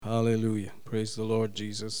Hallelujah. Praise the Lord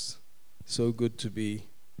Jesus. So good to be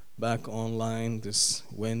back online this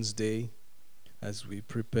Wednesday as we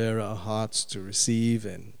prepare our hearts to receive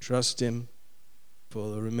and trust Him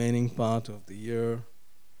for the remaining part of the year.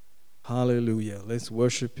 Hallelujah. Let's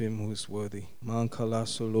worship Him who is worthy.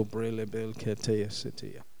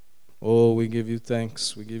 Oh, we give you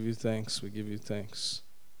thanks. We give you thanks. We give you thanks.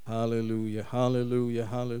 Hallelujah. Hallelujah.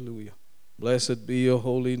 Hallelujah. Blessed be your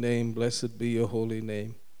holy name. Blessed be your holy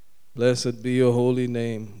name. Blessed be your holy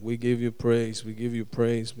name. We give you praise. We give you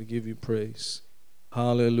praise. We give you praise.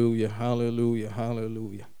 Hallelujah. Hallelujah.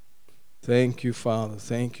 Hallelujah. Thank you, Father.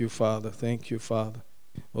 Thank you, Father. Thank you, Father.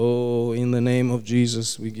 Oh, in the name of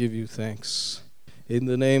Jesus, we give you thanks. In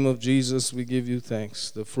the name of Jesus, we give you thanks.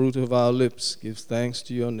 The fruit of our lips gives thanks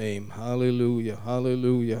to your name. Hallelujah.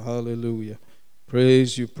 Hallelujah. Hallelujah.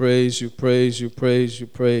 Praise you, praise you, praise you, praise you,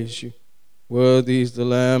 praise you. Worthy is the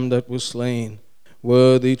Lamb that was slain,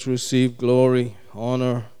 worthy to receive glory,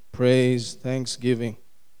 honor, praise, thanksgiving.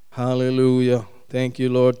 Hallelujah. Thank you,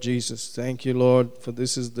 Lord Jesus. Thank you, Lord, for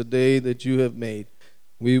this is the day that you have made.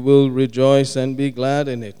 We will rejoice and be glad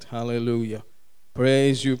in it. Hallelujah.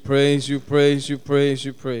 Praise you, praise you, praise you, praise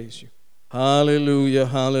you, praise you. Hallelujah,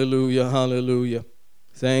 hallelujah, hallelujah.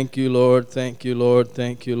 Thank you, Lord. Thank you, Lord.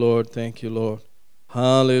 Thank you, Lord. Thank you, Lord.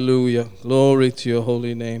 Hallelujah. Glory to your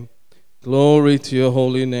holy name. Glory to your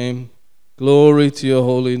holy name. Glory to your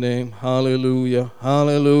holy name. Hallelujah.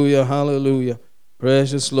 Hallelujah. Hallelujah.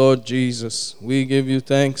 Precious Lord Jesus, we give you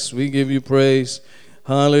thanks. We give you praise.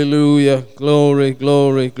 Hallelujah. Glory,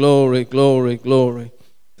 glory, glory, glory, glory.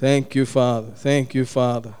 Thank you, Father. Thank you,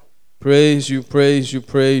 Father. Praise you, praise you,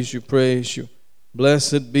 praise you, praise you.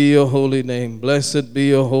 Blessed be your holy name. Blessed be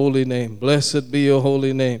your holy name. Blessed be your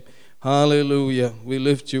holy name. Hallelujah. We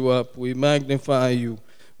lift you up. We magnify you.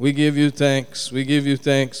 We give you thanks. We give you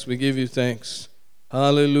thanks. We give you thanks.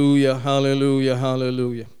 Hallelujah. Hallelujah.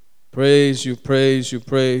 Hallelujah. Praise you, praise you,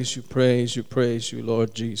 praise you, praise you, praise you,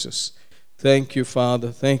 Lord Jesus. Thank you,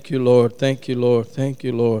 Father. Thank you, Lord. Thank you, Lord. Thank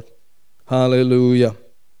you, Lord. Hallelujah.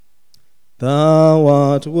 Thou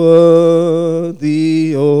art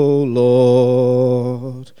worthy, O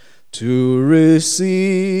Lord, to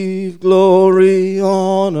receive glory,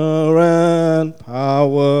 honor, and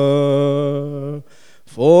power.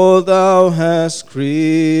 For thou hast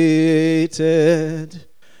created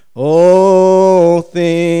all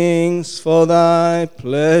things for thy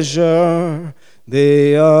pleasure.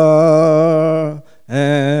 They are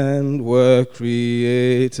and were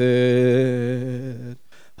created.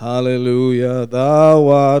 Hallelujah. Thou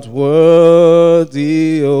art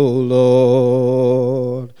worthy, O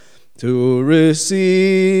Lord, to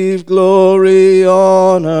receive glory,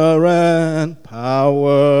 honor, and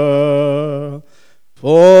power.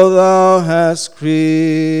 For thou hast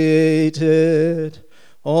created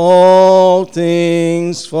all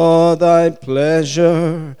things for thy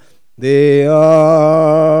pleasure. They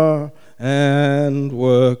are and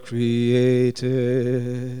were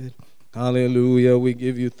created. Hallelujah. We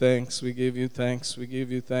give you thanks. We give you thanks. We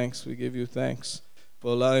give you thanks. We give you thanks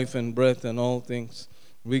for life and breath and all things.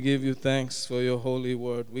 We give you thanks for your holy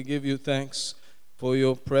word. We give you thanks for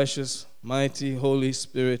your precious, mighty Holy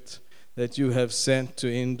Spirit that you have sent to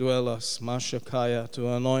indwell us, Mashakaya, to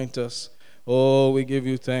anoint us. Oh, we give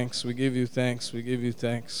you thanks. We give you thanks. We give you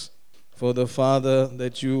thanks for the Father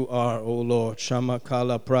that you are, O Lord.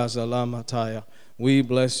 Shamakala Prazalamataya. We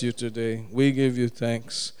bless you today. We give you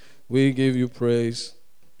thanks. We give you praise.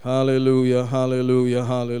 Hallelujah, hallelujah,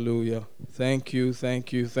 hallelujah. Thank you,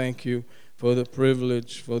 thank you, thank you for the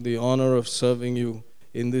privilege, for the honor of serving you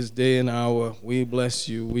in this day and hour. We bless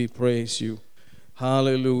you. We praise you.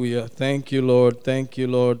 Hallelujah. Thank you, Lord. Thank you,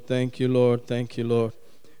 Lord. Thank you, Lord. Thank you, Lord.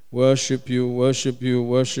 Worship you, worship you,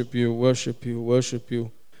 worship you, worship you, worship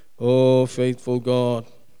you. Oh, faithful God,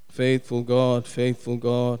 faithful God, faithful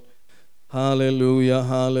God. Hallelujah,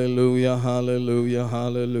 hallelujah, hallelujah,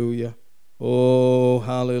 hallelujah. Oh,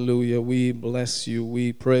 hallelujah. We bless you,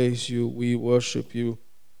 we praise you, we worship you.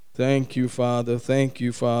 Thank you, Father. Thank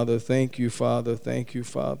you, Father. Thank you, Father. Thank you,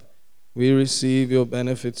 Father. We receive your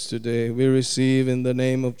benefits today. We receive in the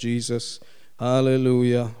name of Jesus.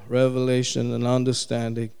 Hallelujah. Revelation and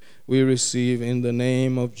understanding. We receive in the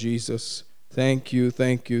name of Jesus. Thank you,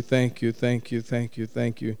 thank you, thank you, thank you, thank you,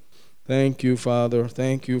 thank you. Thank you, Father.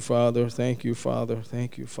 Thank you, Father. Thank you, Father.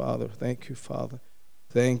 Thank you, Father. Thank you, Father.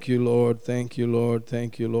 Thank you, Lord. Thank you, Lord.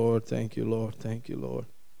 Thank you, Lord. Thank you, Lord. Thank you, Lord.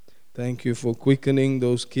 Thank you for quickening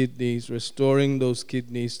those kidneys, restoring those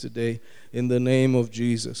kidneys today in the name of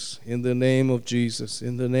Jesus. In the name of Jesus.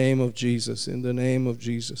 In the name of Jesus. In the name of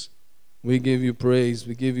Jesus. We give you praise.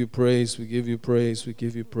 We give you praise. We give you praise. We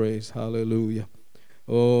give you praise. Hallelujah.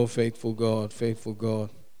 Oh, faithful God, faithful God.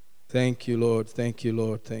 Thank you, Lord. Thank you,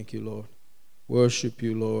 Lord. Thank you, Lord. Worship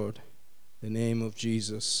you, Lord. In the name of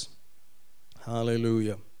Jesus.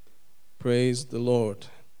 Hallelujah. Praise the Lord.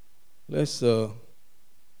 Let's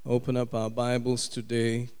open up our Bibles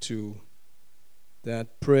today to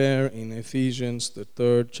that prayer in Ephesians, the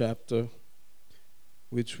 3rd chapter,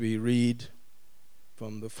 which we read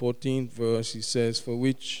from the 14th verse. He says, "For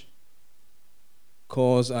which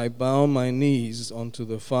cause I bow my knees unto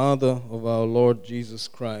the Father of our Lord Jesus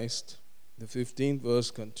Christ." The 15th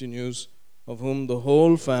verse continues, "Of whom the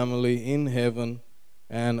whole family in heaven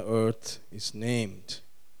and earth is named."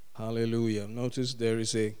 Hallelujah. Notice there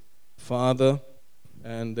is a Father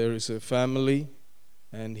and there is a family,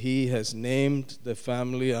 and He has named the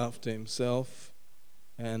family after Himself.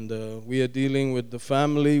 And we are dealing with the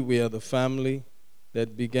family. We are the family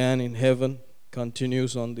that began in heaven,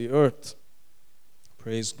 continues on the earth.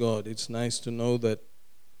 Praise God. It's nice to know that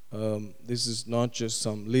this is not just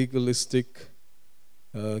some legalistic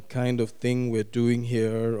kind of thing we're doing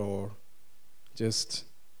here, or just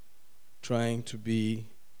trying to be,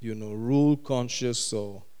 rule conscious,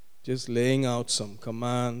 or just laying out some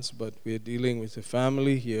commands, but we're dealing with a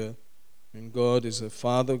family here, and God is a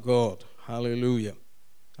Father God. Hallelujah.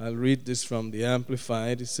 I'll read this from the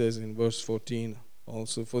Amplified. It says in verse 14,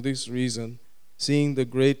 "Also for this reason, seeing the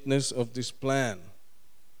greatness of this plan,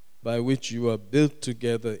 by which you are built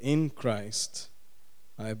together in Christ,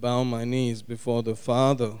 I bow my knees before the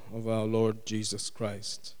Father of our Lord Jesus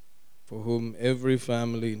Christ, for whom every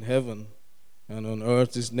family in heaven and on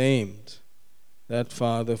earth is named, that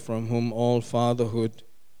Father from whom all fatherhood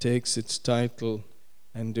takes its title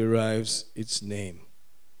and derives its name."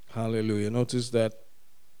 Hallelujah. Notice that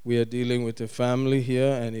we are dealing with a family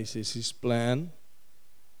here, and it is His plan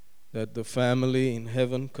that the family in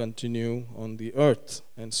heaven continue on the earth.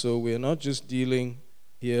 And so we are not just dealing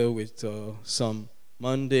here with some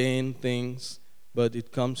mundane things, but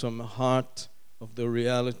it comes from the heart of the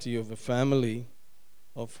reality of a family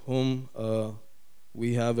of whom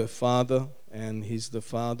we have a Father, and He's the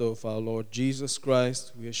Father of our Lord Jesus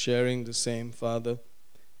Christ. We are sharing the same Father,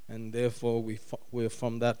 and therefore we're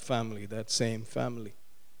from that family, that same family.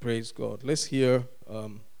 Praise God. Let's hear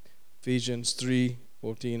Ephesians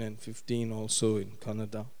 3:14 and 15 also in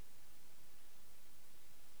Kannada.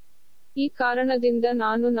 ಈ ಕಾರಣದಿಂದ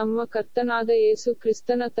ನಾನು ನಮ್ಮ ಕರ್ತನಾದ ಯೇಸು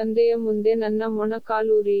ಕ್ರಿಸ್ತನ ತಂದೆಯ ಮುಂದೆ ನನ್ನ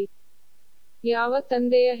ಮೊಣಕಾಲೂರಿ, ಯಾವ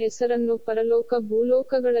ತಂದೆಯ ಹೆಸರನ್ನು ಪರಲೋಕ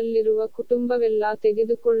ಭೂಲೋಕಗಳಲ್ಲಿರುವ ಕುಟುಂಬವೆಲ್ಲ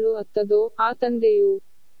ತೆಗೆದುಕೊಳ್ಳುತ್ತದೋ ಆ ತಂದೆಯು.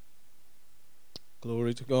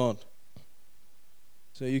 Glory to God.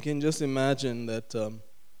 So you can just imagine that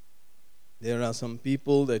there are some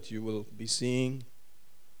people that you will be seeing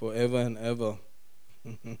forever and ever.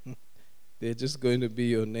 They're just going to be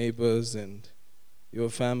your neighbors and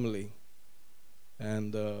your family.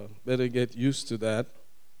 And better get used to that.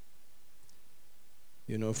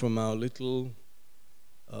 From our little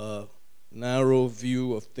narrow view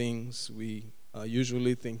of things, we are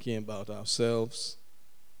usually thinking about ourselves.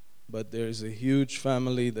 But there is a huge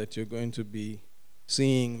family that you're going to be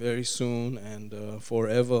seeing very soon and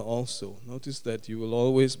forever also. Notice that you will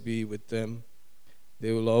always be with them.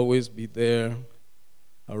 They will always be there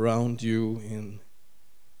around you in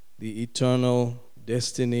the eternal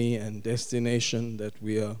destiny and destination that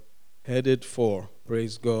we are headed for.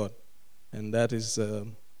 Praise God. And that is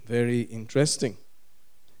very interesting.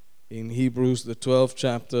 In Hebrews, the 12th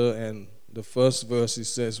chapter and the first verse, it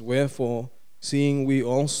says, "Wherefore, seeing we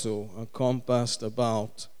also are compassed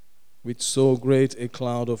about with so great a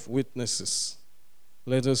cloud of witnesses,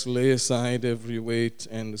 let us lay aside every weight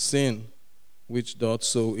and the sin which doth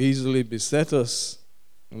so easily beset us,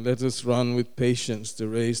 and let us run with patience the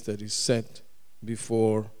race that is set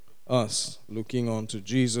before us, looking unto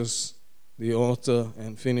Jesus, the author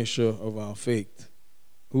and finisher of our faith,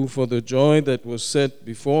 who for the joy that was set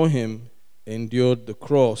before Him endured the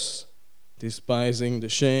cross, despising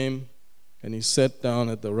the shame, and He sat down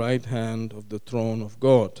at the right hand of the throne of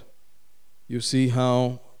God." You see how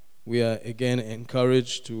we are again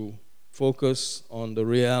encouraged to focus on the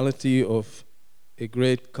reality of a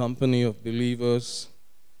great company of believers,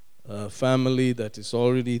 a family that is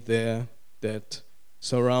already there, that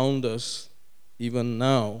surround us even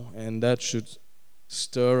now, and that should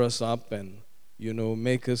stir us up and,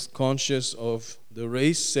 make us conscious of the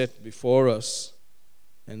race set before us,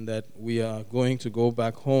 and that we are going to go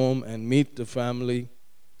back home and meet the family.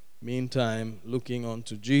 Meantime, looking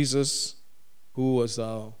unto Jesus, who was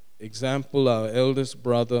our example, our eldest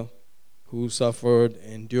brother, who suffered,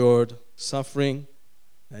 endured suffering,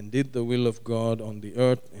 and did the will of God on the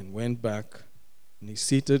earth and went back. And He's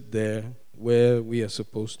seated there where we are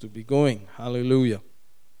supposed to be going. Hallelujah.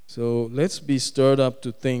 So let's be stirred up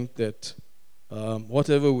to think that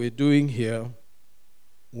whatever we're doing here,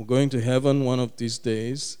 we're going to heaven one of these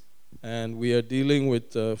days, and we are dealing with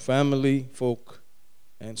family folk.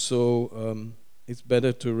 And so it's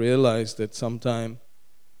better to realize that sometime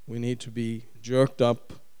we need to be jerked up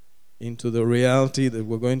into the reality that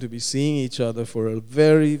we're going to be seeing each other for a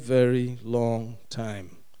very, very long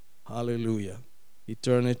time. Hallelujah.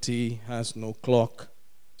 Eternity has no clock,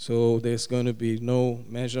 so there's going to be no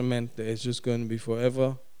measurement. There's just going to be forever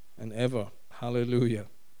and ever. Hallelujah.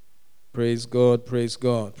 Praise God, praise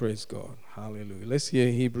God, praise God. Hallelujah. Let's hear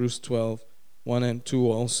Hebrews 12, 1 and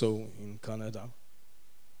 2 also in Kannada.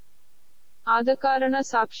 ಆದಕಾರಣ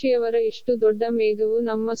ಸಾಕ್ಷಿಯವರ ಇಷ್ಟು ದೊಡ್ಡ ಮೇಘವು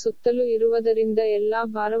ನಮ್ಮ ಸುತ್ತಲೂ ಇರುವುದರಿಂದ ಎಲ್ಲಾ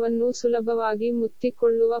ಭಾರವನ್ನೂ ಸುಲಭವಾಗಿ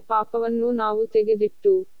ಮುತ್ತಿಕೊಳ್ಳುವ ಪಾಪವನ್ನೂ ನಾವು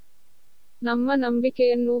ತೆಗೆದಿಟ್ಟು ನಮ್ಮ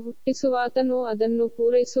ನಂಬಿಕೆಯನ್ನು ಹುಟ್ಟಿಸುವಾತನೂ ಅದನ್ನು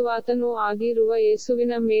ಪೂರೈಸುವಾತನೂ ಆಗಿರುವ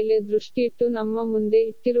ಯೇಸುವಿನ ಮೇಲೆ ದೃಷ್ಟಿಯಿಟ್ಟು ನಮ್ಮ ಮುಂದೆ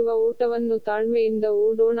ಇಟ್ಟಿರುವ ಓಟವನ್ನು ತಾಳ್ಮೆಯಿಂದ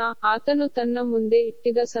ಓಡೋಣ. ಆತನು ತನ್ನ ಮುಂದೆ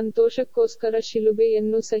ಇಟ್ಟಿದ್ದ ಸಂತೋಷಕ್ಕೋಸ್ಕರ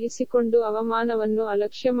ಶಿಲುಬೆಯನ್ನು ಸಹಿಸಿಕೊಂಡು ಅವಮಾನವನ್ನು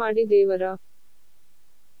ಅಲಕ್ಷ್ಯ ಮಾಡಿ ದೇವರ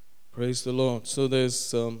Praise the Lord. So there's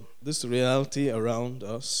this reality around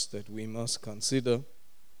us that we must consider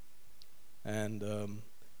and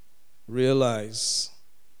realize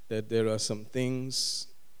that there are some things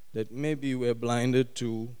that maybe we're blinded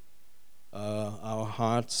to. Our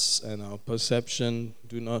hearts and our perception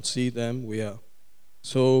do not see them. We are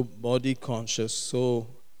so body conscious, so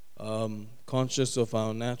conscious of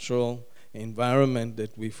our natural environment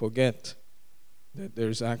that we forget that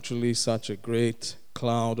there's actually such a great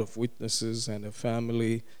cloud of witnesses and a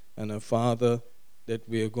family and a father that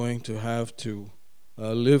we are going to have to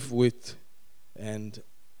live with and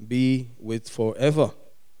be with forever.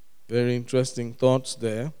 Very interesting thoughts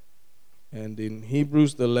there. And in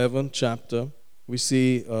Hebrews, the 11th chapter, we see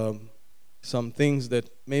some things that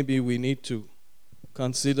maybe we need to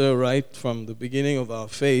consider right from the beginning of our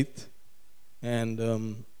faith. And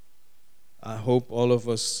I hope all of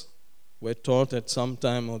us were taught at some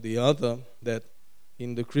time or the other that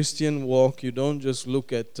in the Christian walk, you don't just look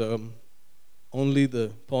at only the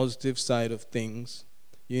positive side of things.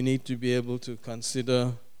 You need to be able to consider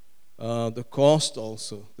the cost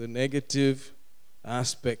also, the negative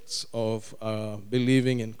aspects of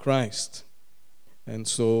believing in Christ. And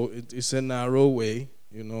so it is a narrow way.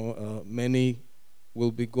 Many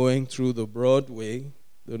will be going through the broad way.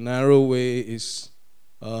 The narrow way is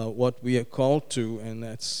what we are called to, and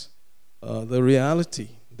that's the reality.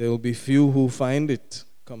 There will be few who find it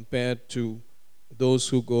compared to those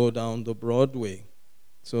who go down the broad way.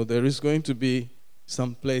 So there is going to be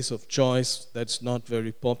some place of choice that's not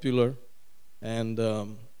very popular. And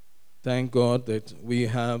thank God that we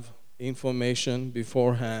have information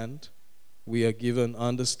beforehand. We are given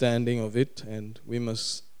understanding of it, and we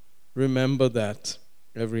must remember that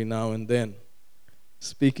every now and then.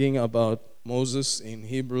 Speaking about Moses in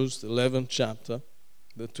Hebrews, the 11th chapter,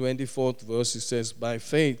 the 24th verse, it says, "By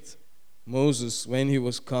faith, Moses, when he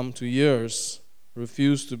was come to years,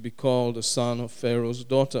 refused to be called the son of Pharaoh's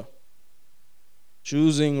daughter,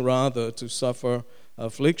 choosing rather to suffer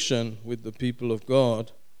affliction with the people of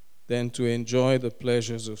God than to enjoy the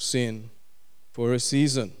pleasures of sin for a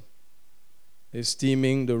season,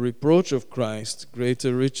 esteeming the reproach of Christ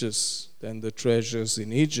greater riches than the treasures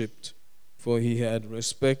in Egypt, for he had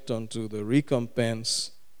respect unto the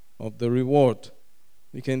recompense of the reward."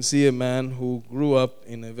 You can see a man who grew up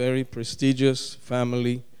in a very prestigious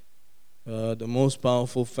family, the most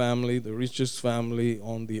powerful family, the richest family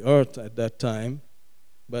on the earth at that time.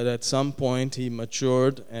 But at some point he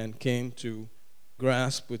matured and came to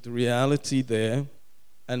grasp with reality there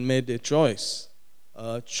and made a choice.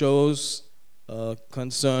 Chose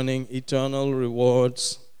concerning eternal rewards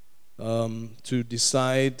to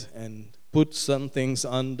decide and put some things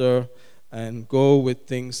under and go with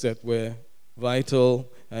things that were vital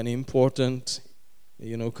and important,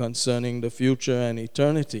 concerning the future and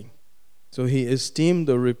eternity. So he esteemed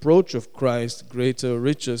the reproach of Christ greater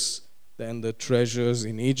riches than the treasures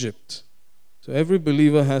in Egypt. So every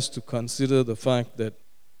believer has to consider the fact that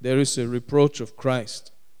there is a reproach of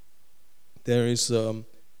Christ. There is a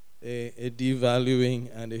devaluing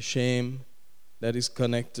and a shame that is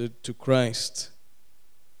connected to Christ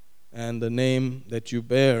and the name that you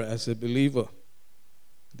bear as a believer.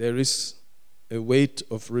 There is a weight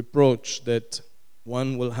of reproach that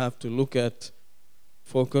one will have to look at,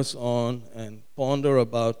 focus on, and ponder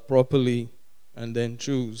about properly, and then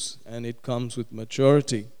choose. And it comes with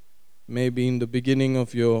maturity. Maybe in the beginning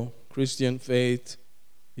of your Christian faith,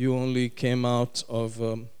 you only came out of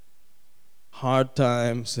hard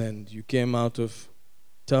times and you came out of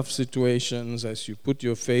tough situations as you put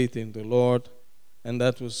your faith in the Lord. and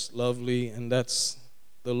that was lovely, and that's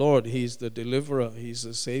the Lord. He's the deliverer, He's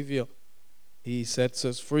the Savior, He sets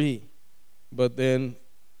us free. But then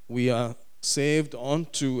we are saved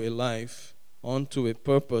onto a life, onto a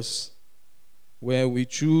purpose, where we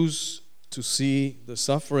choose to see the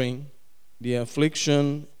suffering, the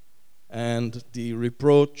affliction, and the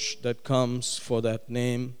reproach that comes for that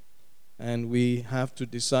name, and we have to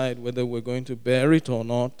decide whether we're going to bear it or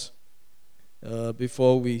not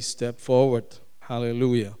before we step forward.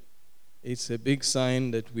 Hallelujah. It's a big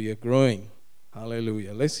sign that we are growing.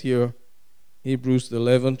 Hallelujah. Let's hear Hebrews the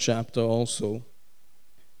 11th chapter also.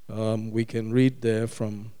 We can read there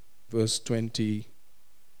from verse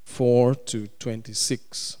 24 to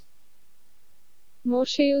 26.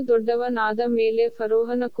 ಮೋಶೆಯು ದೊಡ್ಡವನಾದ ಮೇಲೆ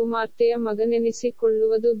ಫರೋಹನ ಕುಮಾರ್ತೆಯ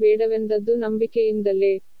ಮಗನೆನಿಸಿಕೊಳ್ಳುವುದು ಬೇಡವೆಂದದ್ದು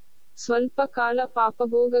ನಂಬಿಕೆಯಿಂದಲೇ. ಸ್ವಲ್ಪ ಕಾಲ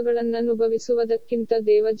ಪಾಪಭೋಗಗಳನ್ನನುಭವಿಸುವುದಕ್ಕಿಂತ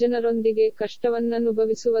ದೇವಜನರೊಂದಿಗೆ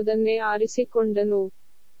ಕಷ್ಟವನ್ನನುಭವಿಸುವುದನ್ನೇ ಆರಿಸಿಕೊಂಡನು.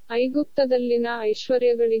 ಐಗುಪ್ತದಲ್ಲಿನ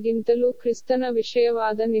ಐಶ್ವರ್ಯಗಳಿಗಿಂತಲೂ ಕ್ರಿಸ್ತನ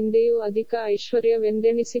ವಿಷಯವಾದ ನಿಂದೆಯು ಅಧಿಕ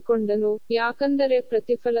ಐಶ್ವರ್ಯವೆಂದೆಣಿಸಿಕೊಂಡನು, ಯಾಕಂದರೆ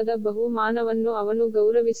ಪ್ರತಿಫಲದ ಬಹುಮಾನವನ್ನು ಅವನು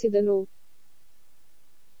ಗೌರವಿಸಿದನು.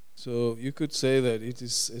 So you could say that it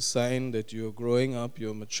is a sign that you're growing up,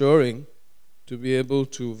 you're maturing, to be able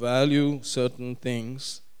to value certain things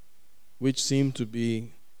which seem to be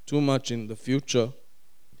too much in the future,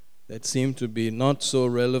 that seem to be not so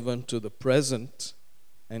relevant to the present,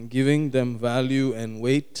 and giving them value and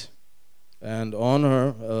weight and honor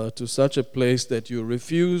to such a place that you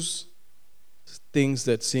refuse things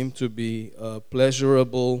that seem to be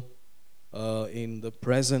pleasurable in the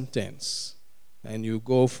present tense, and you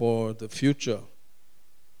go for the future.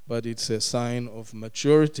 But it's a sign of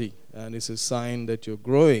maturity, and it's a sign that you're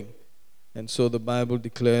growing. And so the Bible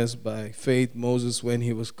declares by faith Moses, when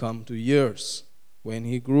he was come to years, when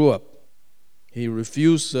he grew up, he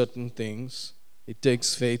refused certain things. It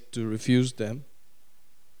takes faith to refuse them,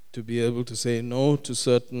 to be able to say no to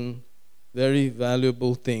certain very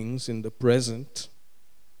valuable things in the present,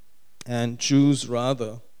 and choose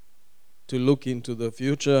rather to look into the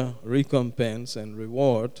future recompense and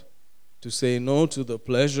reward, to say no to the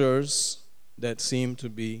pleasures that seem to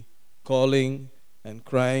be calling and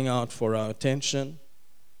crying out for our attention,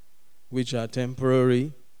 which are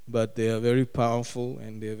temporary, but they are very powerful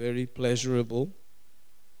and they are very pleasurable.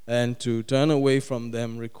 And to turn away from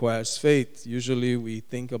them requires faith. Usually we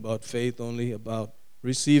think about faith only about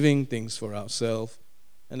receiving things for ourselves,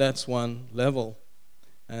 and that's one level,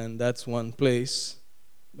 and that's one place.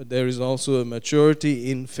 But there is also a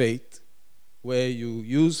maturity in faith where you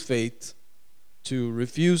use faith to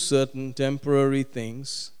refuse certain temporary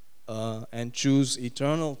things and choose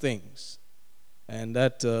eternal things. And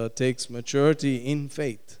that takes maturity in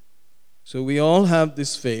faith. So we all have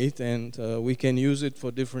this faith, and we can use it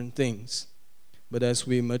for different things. But as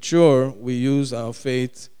we mature, we use our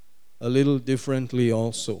faith a little differently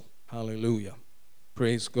also. Hallelujah.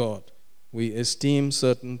 Praise God. We esteem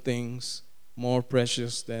certain things more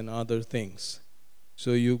precious than other things.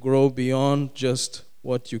 So you grow beyond just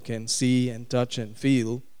what you can see and touch and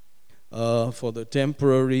feel for the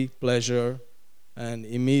temporary pleasure and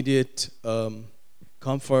immediate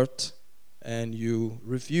comfort, and you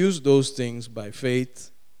refuse those things by faith,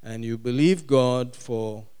 and you believe God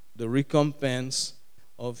for the recompense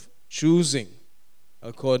of choosing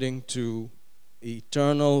according to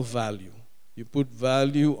eternal value. You put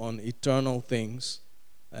value on eternal things,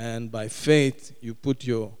 and by faith you put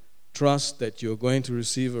your trust that you're going to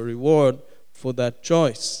receive a reward for that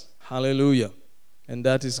choice. Hallelujah. And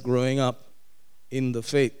that is growing up in the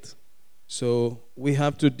faith. So we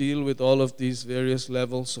have to deal with all of these various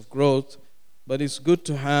levels of growth, but it's good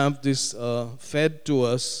to have this fed to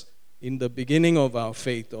us in the beginning of our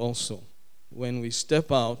faith also. When we step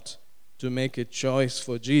out to make a choice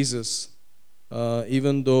for Jesus,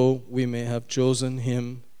 even though we may have chosen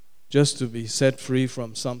him just to be set free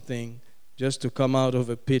from something, just to come out of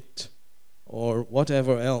a pit, or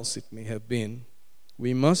whatever else it may have been,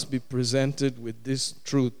 we must be presented with this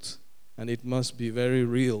truth, and it must be very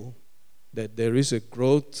real, that there is a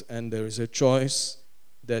growth and there is a choice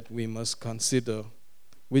that we must consider,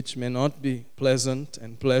 which may not be pleasant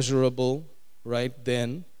and pleasurable right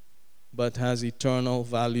then, but has eternal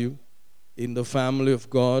value in the family of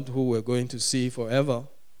God, who we're going to see forever.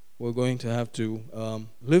 We're going to have to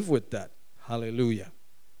live with that. Hallelujah.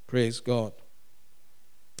 Praise God.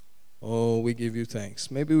 Oh, we give you thanks.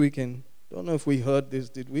 Maybe we can, don't know if we heard this,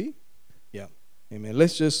 did we? Yeah. Amen.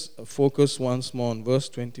 Let's just focus once more on verse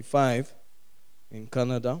 25 in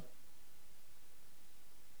Kannada.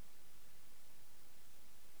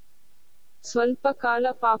 ಸ್ವಲ್ಪ ಕಾಲ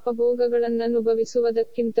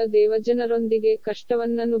ಪಾಪಭೋಗಗಳನ್ನನುಭವಿಸುವುದಕ್ಕಿಂತ ದೇವಜನರೊಂದಿಗೆ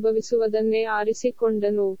ಕಷ್ಟವನ್ನನುಭವಿಸುವುದನ್ನೇ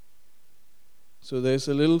ಆರಿಸಿಕೊಂಡನು. So there's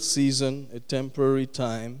a little season, a temporary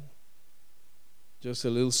time, just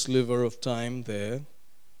a little sliver of time there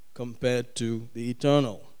compared to the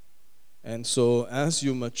eternal. And so as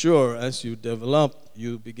you mature, as you develop,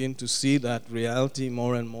 you begin to see that reality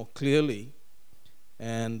more and more clearly.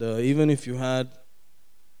 And even if you had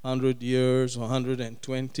 100 years or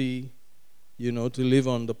 120, to live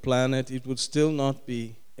on the planet, it would still not be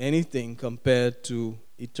anything compared to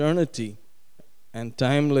eternity and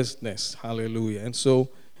timelessness. Hallelujah. And so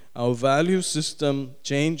our value system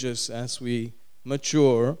changes as we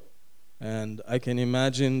mature. And I can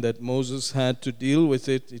imagine that Moses had to deal with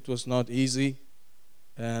it. It was not easy.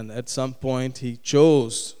 And at some point he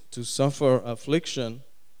chose to suffer affliction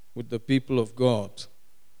with the people of God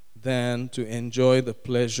than to enjoy the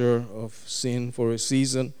pleasure of sin for a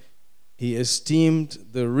season. He esteemed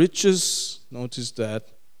the riches, notice that,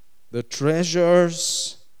 the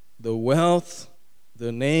treasures, the wealth,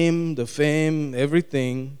 the name, the fame,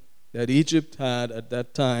 everything that Egypt had at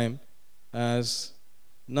that time as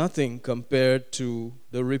nothing compared to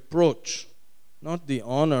the reproach, not the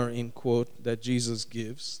honor, in quote, that Jesus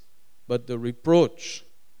gives, but the reproach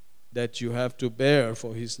that you have to bear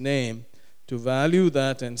for his name, to value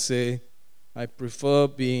that and say, I prefer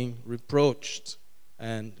being reproached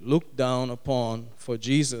and looked down upon for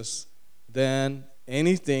Jesus than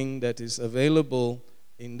anything that is available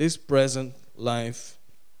in this present life,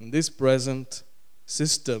 in this present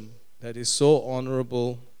system that is so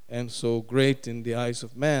honorable and so great in the eyes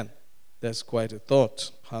of man. That's quite a thought.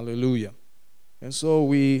 Hallelujah. And so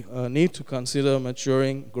we need to consider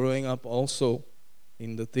maturing, growing up also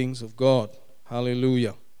in the things of God.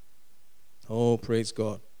 Hallelujah. Oh, praise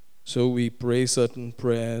God. So we pray certain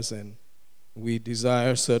prayers and we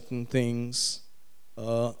desire certain things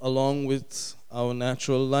along with our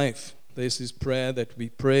natural life. This is prayer that we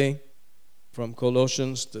pray from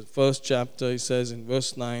Colossians, the first chapter. It says in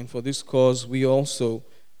verse 9, for this cause we also,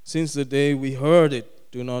 since the day we heard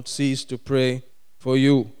it, do not cease to pray for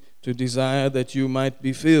you, to desire that you might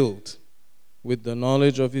be filled with the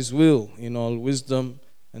knowledge of his will in all wisdom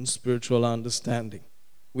and spiritual understanding.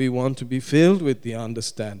 We want to be filled with the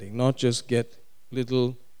understanding, not just get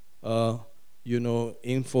little,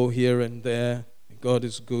 info here and there. God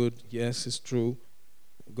is good. Yes, it's true.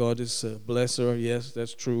 God is a blesser. Yes,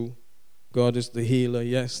 that's true. God is the healer.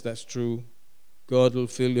 Yes, that's true. God will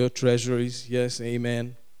fill your treasuries. Yes,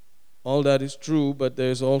 amen. All that is true, but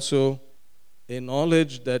there's also a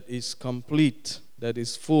knowledge that is complete, that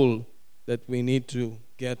is full, that we need to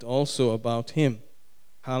get also about him.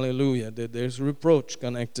 Hallelujah. That there's reproach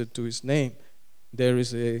connected to his name. There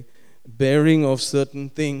is a bearing of certain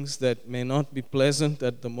things that may not be pleasant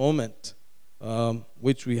at the moment,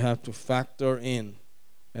 which we have to factor in.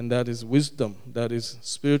 And that is wisdom, that is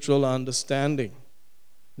spiritual understanding,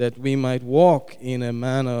 that we might walk in a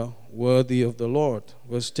manner worthy of the Lord.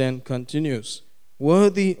 Verse 10 continues,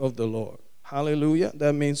 worthy of the Lord. Hallelujah.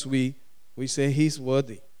 That means we say he's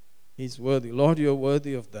worthy. He's worthy. Lord, you're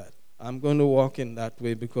worthy of that. I'm going to walk in that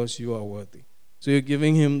way because you are worthy. So you're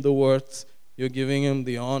giving him the worth, you're giving him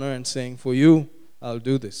the honor and saying, for you, I'll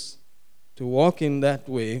do this. To walk in that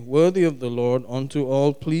way, worthy of the Lord, unto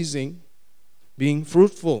all pleasing, being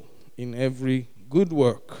fruitful in every good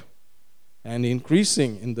work and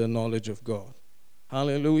increasing in the knowledge of God.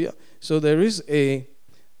 Hallelujah. So there is a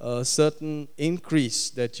certain increase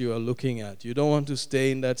that you are looking at. You don't want to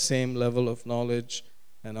stay in that same level of knowledge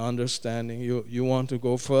and understanding. You want to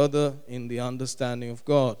go further in the understanding of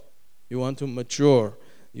God. You want to mature.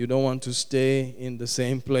 You don't want to stay in the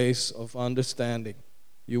same place of understanding.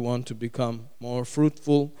 You want to become more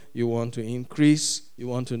fruitful. You want to increase. You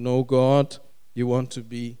want to know God. You want to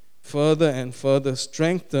be further and further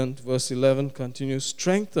strengthened. Verse 11 continues,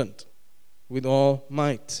 strengthened with all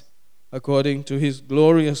might, according to his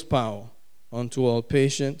glorious power, unto all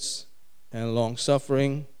patience and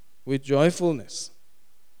long-suffering with joyfulness.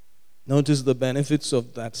 Notice the benefits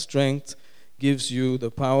of that strength gives you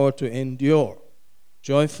the power to endure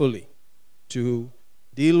joyfully, to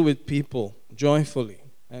deal with people joyfully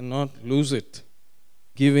and not lose it.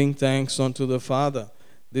 Giving thanks unto the Father.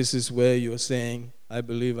 This is where you're saying, I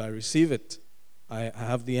believe I receive it. I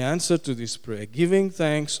have the answer to this prayer. Giving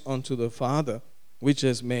thanks unto the Father, which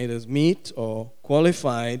has made us meet or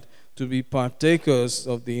qualified to be partakers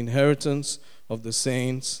of the inheritance of the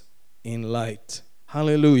saints in light.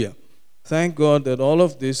 Hallelujah. Thank God that all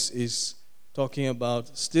of this is talking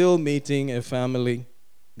about still meeting a family,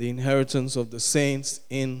 the inheritance of the saints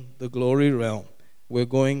in the glory realm. We're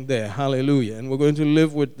going there. Hallelujah. And we're going to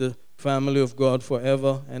live with the family of God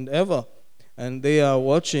forever and ever. And they are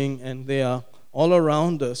watching and they are all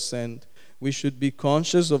around us, and we should be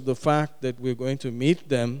conscious of the fact that we're going to meet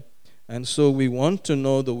them. And so we want to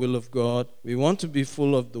know the will of God. We want to be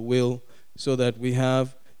full of the will so that we have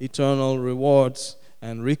eternal rewards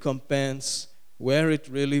and recompense where it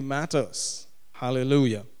really matters.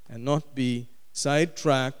 Hallelujah. And not be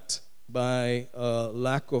sidetracked by a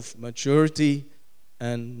lack of maturity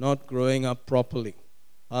and not growing up properly.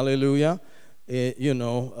 Hallelujah.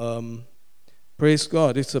 Praise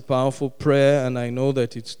God. It's a powerful prayer, and I know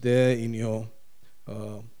that it's there in your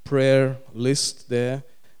prayer list there,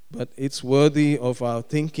 but it's worthy of our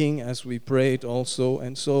thinking as we pray it also.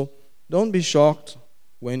 And so don't be shocked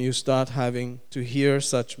when you start having to hear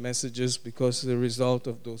such messages because the result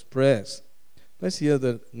of those prayers. Let's hear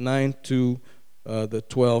the 9th to the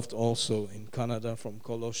 12th also in Kannada from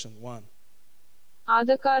Colossians 1.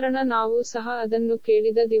 ಆದಕಾರಣ ನಾವು ಸಹ ಅದನ್ನು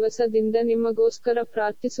ಕೇಳಿದ ದಿವಸದಿಂದ ನಿಮಗೋಸ್ಕರ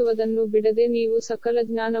ಪ್ರಾರ್ಥಿಸುವುದನ್ನು ಬಿಡದೆ ನೀವು ಸಕಲ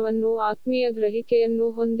ಜ್ಞಾನವನ್ನೂ ಆತ್ಮೀಯ ಗ್ರಹಿಕೆಯನ್ನೂ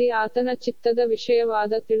ಹೊಂದಿ ಆತನ ಚಿತ್ತದ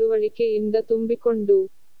ವಿಷಯವಾದ ತಿಳುವಳಿಕೆಯಿಂದ ತುಂಬಿಕೊಂಡು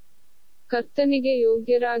ಕರ್ತನಿಗೆ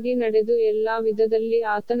ಯೋಗ್ಯರಾಗಿ ನಡೆದು ಎಲ್ಲಾ ವಿಧದಲ್ಲಿ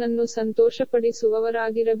ಆತನನ್ನು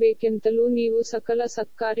ಸಂತೋಷಪಡಿಸುವವರಾಗಿರಬೇಕೆಂತಲೂ ನೀವು ಸಕಲ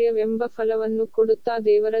ಸತ್ಕಾರ್ಯವೆಂಬ ಫಲವನ್ನು ಕೊಡುತ್ತಾ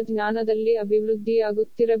ದೇವರ ಜ್ಞಾನದಲ್ಲಿ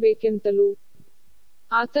ಅಭಿವೃದ್ಧಿಯಾಗುತ್ತಿರಬೇಕೆಂತಲೂ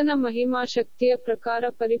ಆತನ ಮಹಿಮಾ ಶಕ್ತಿಯ ಪ್ರಕಾರ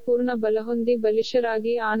ಪರಿಪೂರ್ಣ ಬಲಹೊಂದಿ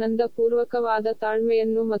ಬಲಿಷ್ಠರಾಗಿ ಆನಂದಪೂರ್ವಕವಾದ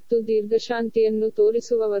ತಾಳ್ಮೆಯನ್ನು ಮತ್ತು ದೀರ್ಘಶಾಂತಿಯನ್ನು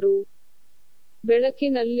ತೋರಿಸುವವರು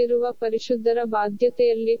ಬೆಳಕಿನಲ್ಲಿರುವ ಪರಿಶುದ್ಧರ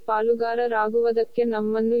ಬಾಧ್ಯತೆಯಲ್ಲಿ ಪಾಲುಗಾರರಾಗುವುದಕ್ಕೆ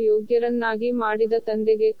ನಮ್ಮನ್ನು ಯೋಗ್ಯರನ್ನಾಗಿ ಮಾಡಿದ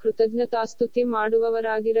ತಂದೆಗೆ ಕೃತಜ್ಞತಾಸ್ತುತಿ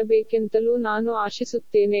ಮಾಡುವವರಾಗಿರಬೇಕೆಂತಲೂ ನಾನು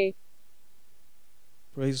ಆಶಿಸುತ್ತೇನೆ.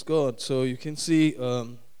 Praise God. So you can see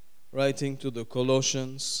writing to the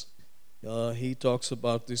Colossians, he talks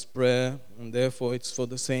about this prayer, and therefore it's for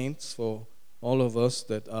the saints, for all of us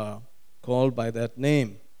that are called by that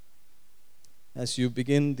name. As you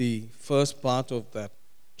begin the first part of that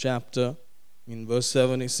chapter, in verse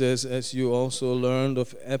 7 it says, as you also learned of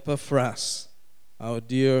Epaphras, our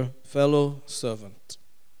dear fellow servant,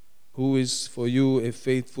 who is for you a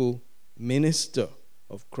faithful minister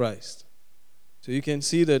of Christ. So you can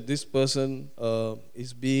see that this person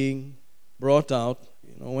is being brought out.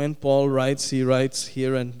 When Paul writes, he writes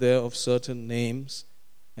here and there of certain names,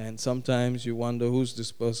 and sometimes you wonder who's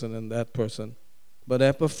this person and that person. But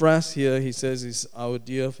Epaphras here, he says, is our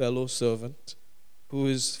dear fellow servant, who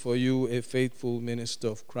is for you a faithful minister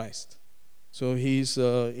of Christ. So he's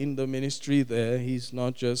in the ministry there. He's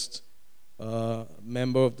not just a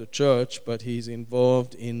member of the church, but he's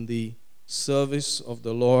involved in the service of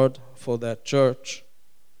the Lord for that church.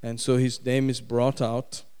 And so his name is brought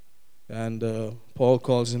out. And Paul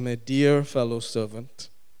calls him a dear fellow servant.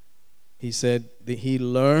 He said that he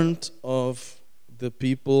learned of the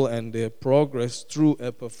people and their progress through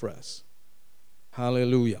Epaphras.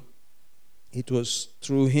 Hallelujah. It was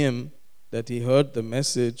through him that he heard the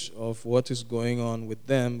message of what is going on with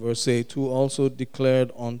them. Verse 8, who also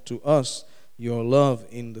declared unto us your love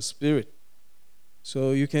in the Spirit.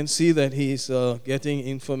 So you can see that he's getting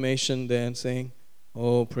information there and saying,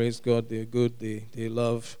 oh, praise God, they're good, they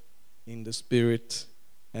love in the Spirit.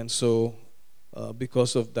 And so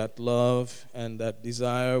because of that love and that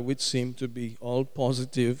desire, which seemed to be all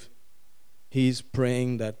positive, he's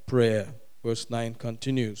praying that prayer. Verse 9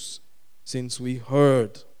 continues, since we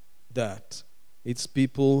heard that. It's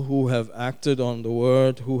people who have acted on the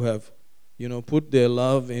word, who have put their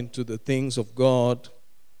love into the things of God,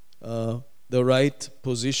 the right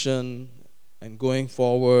position, and going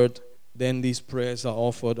forward, then these prayers are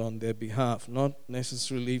offered on their behalf, not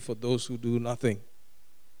necessarily for those who do nothing,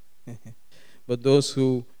 but those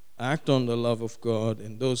who act on the love of God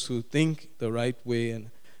and those who think the right way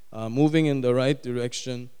and are moving in the right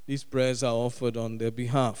direction. These prayers are offered on their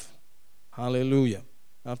behalf. Hallelujah.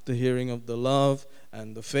 After hearing of the love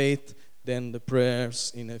and the faith, then the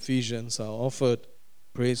prayers in Ephesians are offered.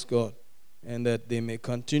 Praise God. And that they may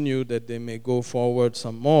continue, that they may go forward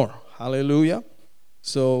some more. Hallelujah.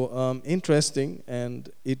 So interesting, and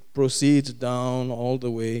it proceeds down all the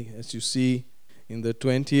way, as you see in the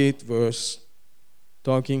 28th verse,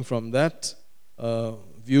 talking from that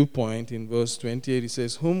viewpoint. In verse 28 it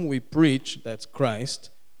says, whom we preach, that's Christ,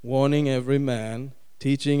 warning every man,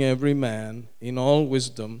 teaching every man in all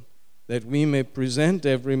wisdom, that we may present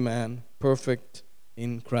every man perfect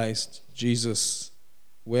in Christ Jesus,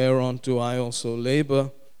 whereunto I also labor,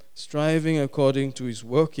 striving according to his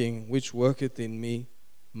working, which worketh in me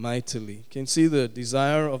mightily. You can see the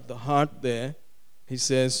desire of the heart there. He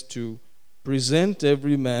says to present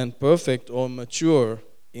every man perfect or mature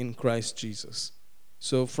in Christ Jesus.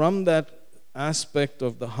 So from that aspect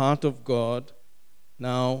of the heart of God,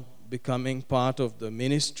 now becoming part of the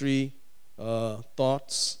ministry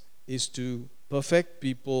thoughts is to perfect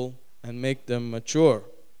people and make them mature.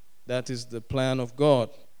 That is the plan of God.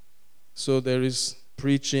 So there is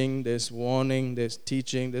preaching, there's warning, there's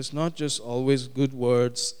teaching. There's not just always good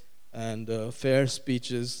words and fair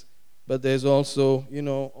speeches, but there's also,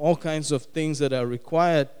 all kinds of things that are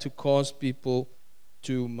required to cause people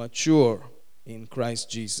to mature in Christ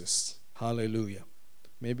Jesus. Hallelujah.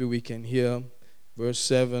 Maybe we can hear verse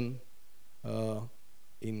 7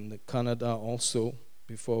 in the Kannada also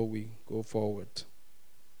before we go forward.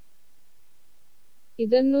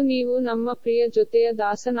 ಇದನ್ನು ನೀವು ನಮ್ಮ ಪ್ರಿಯ ಜೊತೆಯ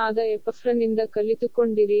ದಾಸನಾದ ಎಪಫ್ರನಿಂದ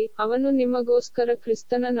ಕಲಿತುಕೊಂಡಿರಿ, ಅವನು ನಿಮಗೋಸ್ಕರ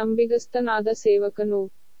ಕ್ರಿಸ್ತನ ನಂಬಿಗಸ್ತನಾದ ಸೇವಕನು.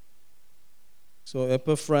 So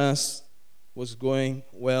Epaphras was going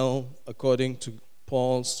well according to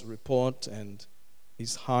Paul's report, and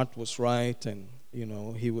his heart was right, and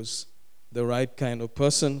he was the right kind of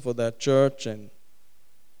person for that church, and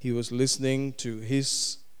he was listening to his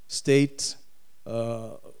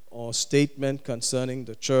statement concerning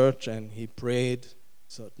the church, and he prayed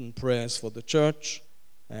certain prayers for the church,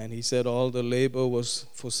 and he said all the labor was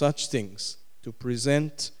for such things, to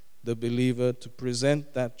present the believer, to present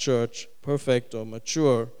that church perfect or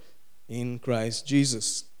mature in Christ Jesus,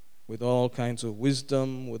 with all kinds of wisdom,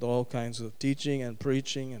 with all kinds of teaching and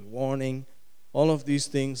preaching and warning. All of these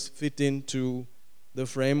things fit into the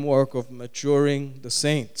framework of maturing the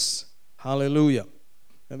saints. Hallelujah.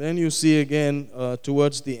 And then you see again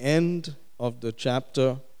towards the end of the chapter,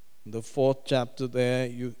 the 4th chapter there,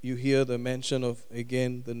 you hear the mention of,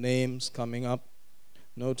 again, the names coming up.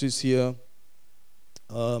 Notice here,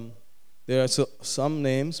 there are some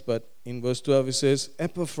names, but in verse 12 it says,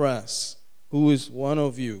 Epaphras, who is one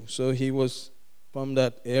of you. So he was from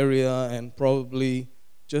that area and probably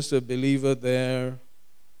just a believer there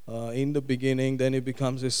in the beginning. Then he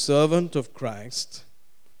becomes a servant of Christ,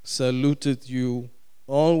 saluted you,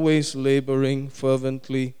 always laboring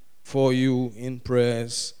fervently for you in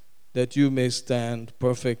prayers, that you may stand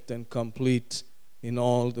perfect and complete in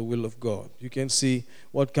all the will of God. You can see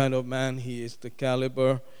what kind of man he is, the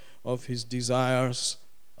caliber of his desires,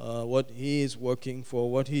 what he is working for,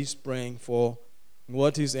 what he's praying for,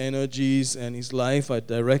 what his energies and his life are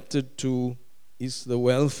directed to is the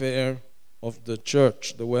welfare of the church,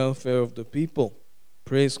 the welfare of the people.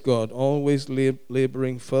 Praise God, always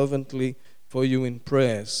laboring fervently for you in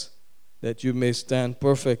prayers, that you may stand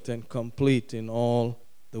perfect and complete in all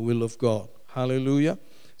the will of God. Hallelujah.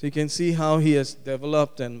 So you can see how he has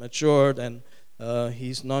developed and matured, and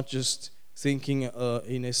he's not just thinking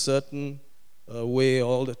in a certain way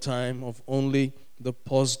all the time of only the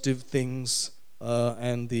positive things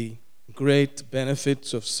and the great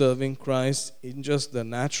benefits of serving Christ in just the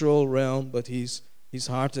natural realm, but his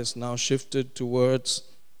heart has now shifted towards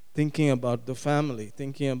thinking about the family,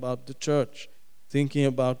 thinking about the church, thinking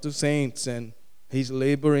about the saints, and he's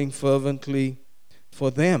laboring fervently for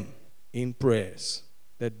them in prayers,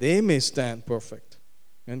 that they may stand perfect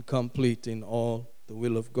and complete in all the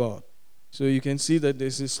will of God. So you can see that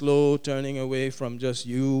this is slow turning away from just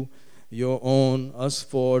you, your own, us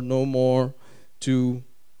four, no more, to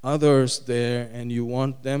others there, and you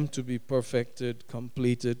want them to be perfected,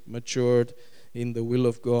 completed, matured in the will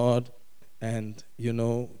of God, and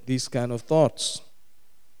these kind of thoughts.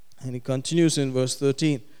 And he continues in verse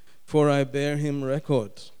 13, for I bear him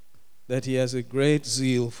record that he has a great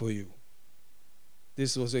zeal for you.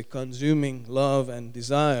 This was a consuming love and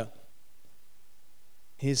desire.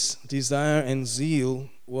 His desire and zeal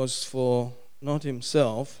was for not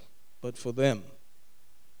himself, but for them.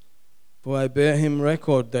 For I bear him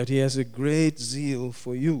record that he has a great zeal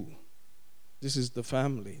for you. This is the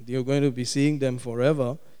family. You're going to be seeing them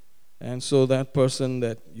forever. And so that person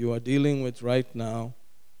that you are dealing with right now,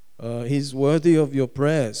 he's worthy of your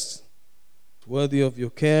prayers, worthy of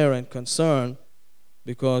your care and concern,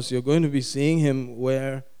 because you're going to be seeing him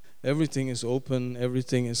where everything is open,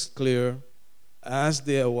 everything is clear. As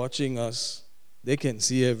they are watching us, they can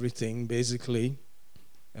see everything, basically.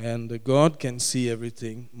 And God can see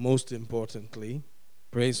everything, most importantly.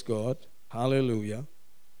 Praise God. Hallelujah.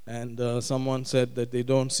 And someone said that they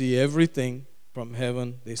don't see everything from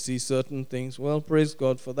heaven. They see certain things. Well, praise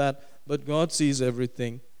God for that. But God sees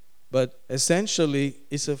everything. But essentially,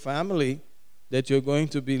 it's a family that you're going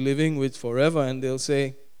to be living with forever. And they'll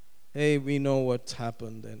say, hey, we know what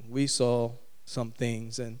happened, and we saw some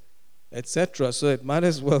things, and etc. So it might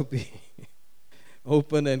as well be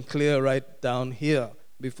open and clear right down here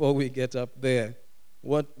before we get up there.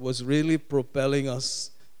 What was really propelling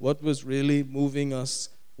us? What was really moving us?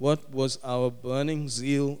 What was our burning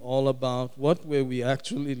zeal all about? What were we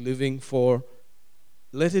actually living for?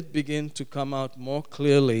 let it begin to come out more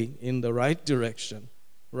clearly in the right direction,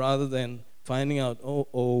 rather than finding out,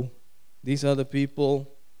 these are the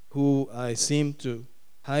people who I seem to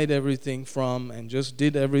hide everything from and just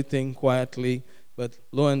did everything quietly. But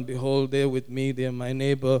lo and behold, they're with me, they're my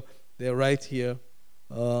neighbor, they're right here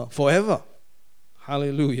forever.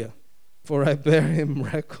 Hallelujah. For I bear him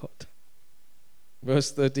record.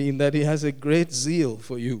 Verse 13, that he has a great zeal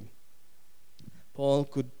for you. Paul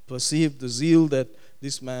could perceive the zeal that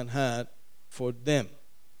this man had for them.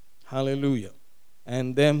 Hallelujah.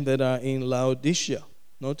 And them that are in Laodicea.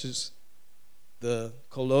 Notice the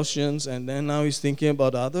Colossians, and then now he's thinking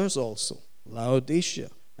about others also. Laodicea.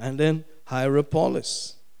 And then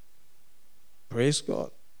Hierapolis. Praise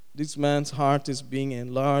God. This man's heart is being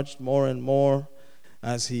enlarged more and more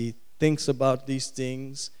as he thinks about these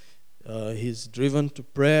things. He's driven to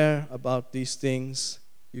prayer about these things.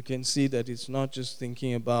 You can see that it's not just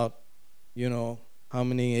thinking about, how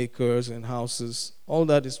many acres and houses. All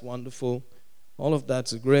that is wonderful. All of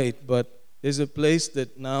that's great. But there's a place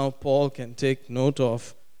that now Paul can take note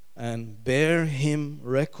of and bear him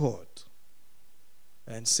record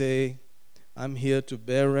and say, I'm here to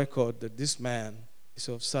bear record that this man is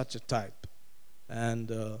of such a type. And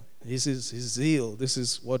this is his zeal. This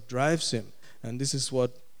is what drives him. And this is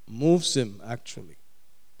what moves him, actually.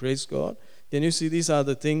 Praise God. Can you see, these are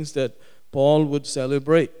the things that Paul would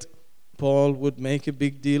celebrate. Paul would make a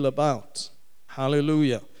big deal about.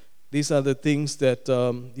 Hallelujah. These are the things that,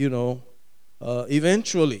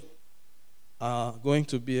 eventually are going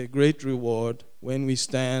to be a great reward when we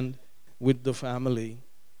stand with the family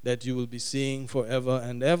that you will be seeing forever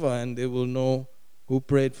and ever, and they will know who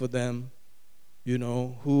prayed for them,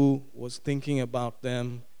 who was thinking about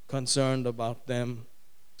them, concerned about them.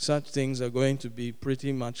 Such things are going to be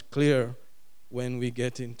pretty much clear when we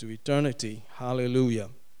get into eternity. Hallelujah.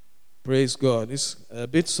 Praise God. It's a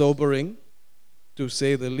bit sobering, to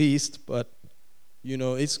say the least, but,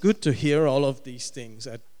 it's good to hear all of these things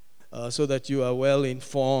so that you are well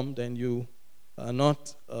informed and you are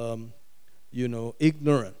not,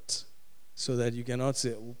 ignorant, so that you cannot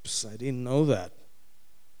say, oops, I didn't know that.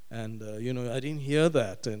 And, I didn't hear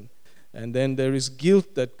that. And then there is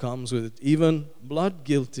guilt that comes with it, even blood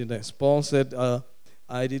guiltiness. Paul said,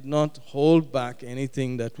 I did not hold back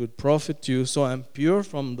anything that would profit you, so I'm pure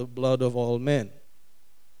from the blood of all men.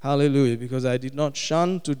 Hallelujah, because I did not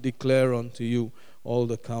shun to declare unto you all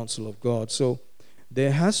the counsel of God. So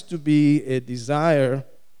there has to be a desire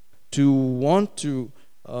to want to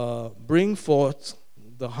bring forth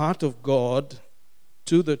the heart of God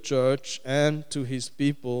to the church and to his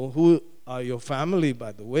people, who are your family,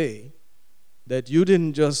 by the way, that you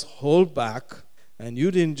didn't just hold back and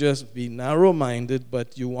you didn't just be narrow-minded,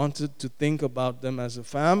 but you wanted to think about them as a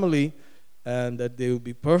family and that they will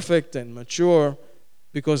be perfect and mature,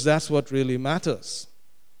 because that's what really matters.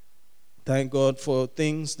 Thank God for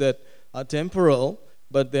things that are temporal,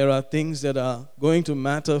 but there are things that are going to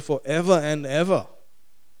matter forever and ever.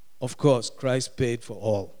 Of course, Christ paid for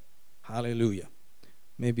all. Hallelujah.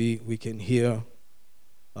 Maybe we can hear,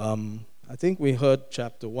 I think we heard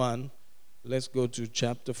chapter 1. Let's go to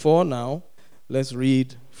chapter 4 now. Let's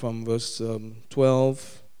read from verse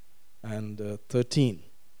 12 and 13.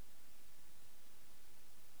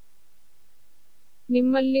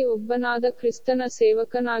 ನಿಮ್ಮಲ್ಲಿ ಒಬ್ಬನಾದ ಕ್ರಿಸ್ತನ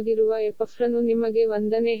ಸೇವಕನಾಗಿರುವ ಎಪಫ್ರನು ನಿಮಗೆ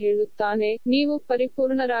ವಂದನೆ ಹೇಳುತ್ತಾನೆ. ನೀವು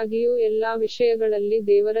ಪರಿಪೂರ್ಣರಾಗಿಯೂ ಎಲ್ಲಾ ವಿಷಯಗಳಲ್ಲಿ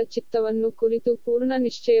ದೇವರ ಚಿತ್ತವನ್ನು ಕುರಿತು ಪೂರ್ಣ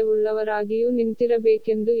ನಿಶ್ಚಯವುಳ್ಳವರಾಗಿಯೂ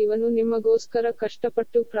ನಿಂತಿರಬೇಕೆಂದು ಇವನು ನಿಮಗೋಸ್ಕರ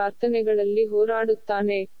ಕಷ್ಟಪಟ್ಟು ಪ್ರಾರ್ಥನೆಗಳಲ್ಲಿ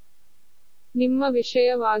ಹೋರಾಡುತ್ತಾನೆ. ನಿಮ್ಮ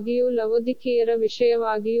ವಿಷಯವಾಗಿಯೂ ಲವೊದಿಕೀಯರ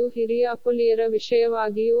ವಿಷಯವಾಗಿಯೂ ಹಿರಿಯಾಪೊಲಿಯರ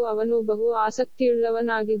ವಿಷಯವಾಗಿಯೂ ಅವನು ಬಹು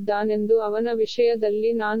ಆಸಕ್ತಿಯುಳ್ಳವನಾಗಿದ್ದಾನೆಂದು ಅವನ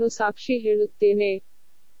ವಿಷಯದಲ್ಲಿ ನಾನು ಸಾಕ್ಷಿ ಹೇಳುತ್ತೇನೆ.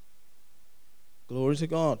 Glory to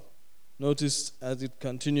God. Notice as it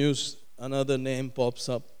continues, another name pops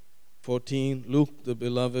up. 14, Luke, the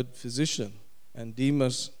beloved physician, and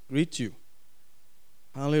Demas greet you.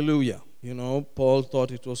 Hallelujah. Paul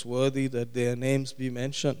thought it was worthy that their names be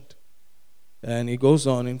mentioned. And he goes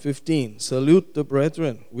on in 15, salute the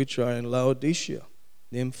brethren which are in Laodicea,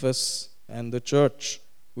 Nymphas, and the church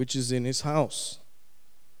which is in his house.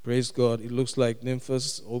 Praise God. It looks like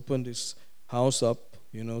Nymphas opened his house up,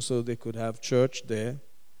 so they could have church there.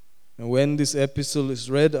 And when this epistle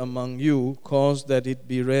is read among you, cause that it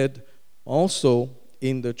be read also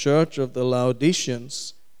in the church of the Laodiceans,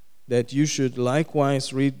 that you should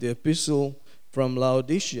likewise read the epistle from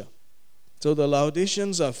Laodicea. So the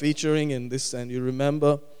Laodiceans are featuring in this, and you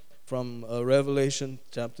remember from Revelation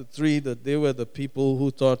chapter 3 that they were the people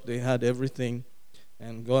who thought they had everything.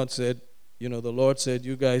 And God said, the Lord said,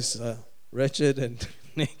 you guys are wretched and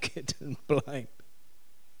naked and blind.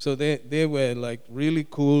 So they were like really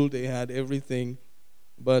cool. They had everything.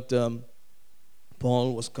 But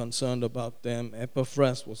Paul was concerned about them.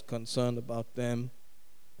 Epaphras was concerned about them.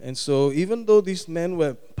 And so even though these men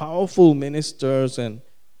were powerful ministers and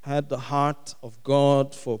had the heart of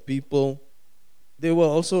God for people, they were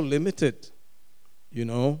also limited, you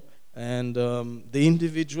know. And the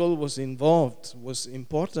individual was involved, was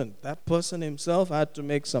important. That person himself had to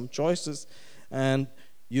make some choices. And,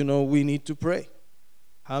 you know, we need to pray.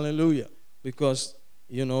 Hallelujah. Because,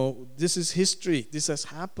 you know, this is history. This has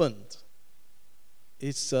happened.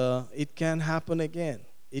 It can happen again.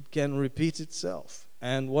 It can repeat itself.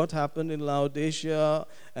 And what happened in Laodicea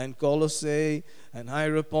and Colossae and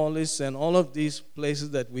Hierapolis and all of these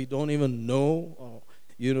places that we don't even know or,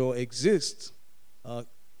 you know, exist,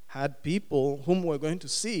 had people whom we're going to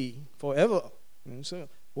see forever. And so,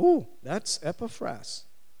 oh, that's Epaphras.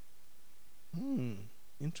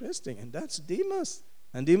 Interesting. And that's Demas.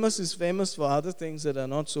 And Demas is famous for other things that are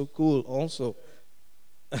not so cool also.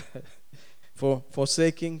 For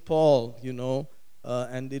forsaking Paul, you know,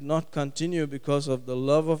 and did not continue because of the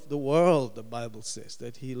love of the world, the Bible says,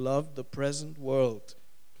 that he loved the present world.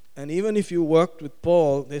 And even if you worked with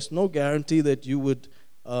Paul, there's no guarantee that you would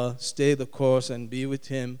stay the course and be with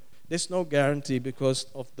him. There's no guarantee because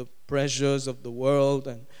of the pressures of the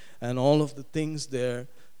world and all of the things there.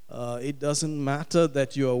 It doesn't matter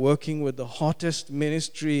that you are working with the hottest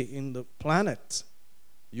ministry in the planet.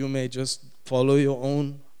 You may just follow your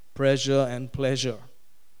own pressure and pleasure.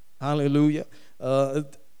 Hallelujah.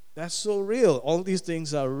 That's so real. All these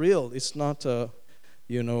things are real. It's not,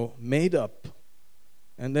 made up.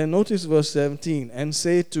 And then notice verse 17. And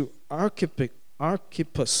say to Archippus,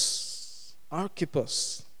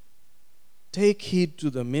 take heed to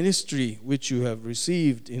the ministry which you have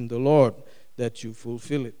received in the Lord, that you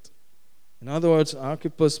fulfill it. In other words,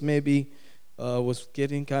 Archippus maybe was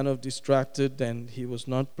getting kind of distracted and he was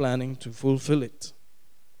not planning to fulfill it.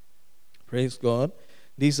 Praise God.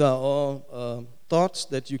 These are all thoughts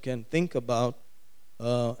that you can think about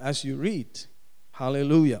as you read.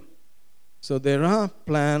 Hallelujah. So there are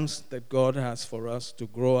plans that God has for us to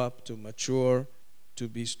grow up, to mature, to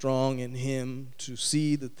be strong in Him, to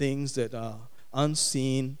see the things that are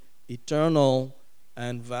unseen, eternal,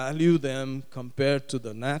 and value them compared to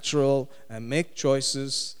the natural, and make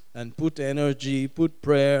choices and put energy, put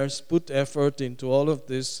prayers, put effort into all of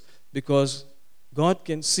this, because God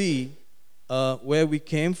can see where we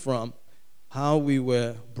came from, how we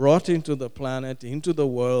were brought into the planet, into the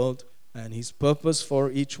world, and His purpose for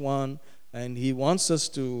each one. And He wants us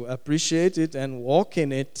to appreciate it and walk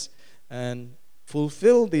in it and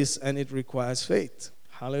fulfill this, and it requires faith.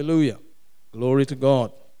 Hallelujah. Glory to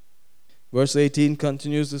God. Verse 18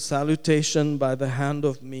 continues, the salutation by the hand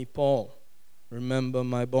of me, Paul. Remember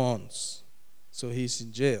my bonds. So he's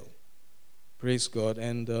in jail. Praise God.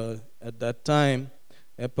 And at that time,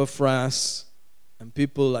 Epaphras and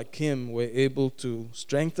people like him were able to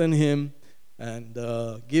strengthen him and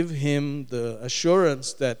give him the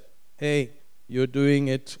assurance that, hey, you're doing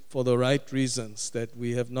it for the right reasons, that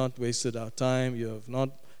we have not wasted our time, you have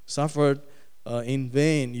not suffered in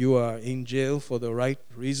vain, you are in jail for the right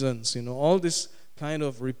reasons. You know, all this kind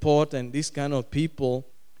of report and this kind of people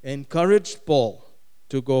encouraged Paul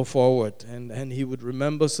to go forward, and he would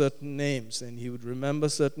remember certain names, and he would remember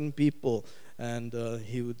certain people, and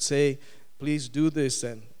he would say, please do this,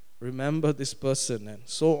 and remember this person, and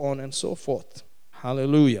so on and so forth.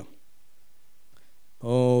 Hallelujah.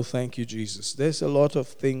 Oh, thank you, Jesus. There's a lot of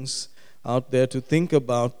things out there to think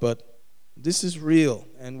about, but this is real,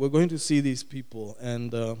 and we're going to see these people,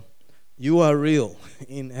 and you are real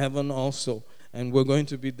in heaven also, and we're going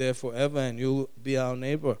to be there forever, and you'll be our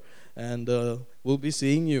neighbor, and we'll be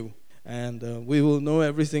seeing you, and we will know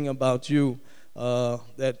everything about you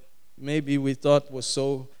that maybe we thought was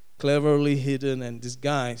so cleverly hidden and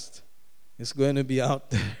disguised. It's going to be out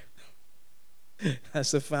there.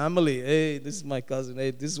 As a family, hey, this is my cousin, hey,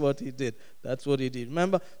 this is what he did, that's what he did.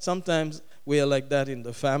 Remember, sometimes we are like that in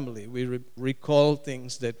the family. We recall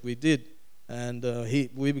things that we did, and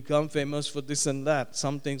we become famous for this and that.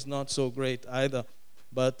 Something's not so great either,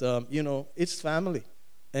 but it's family.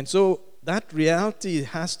 And so that reality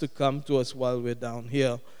has to come to us while we're down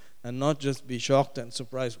here, and not just be shocked and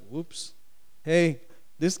surprised. Whoops, hey,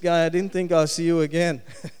 this guy, I didn't think I'll see you again.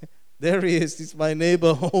 There he is, he's my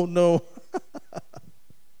neighbor, oh no.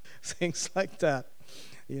 Things like that.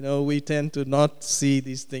 You know, we tend to not see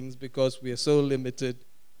these things because we are so limited,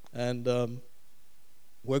 and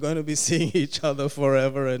we're going to be seeing each other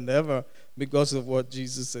forever and ever because of what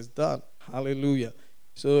Jesus has done. Hallelujah.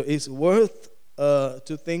 So it's worth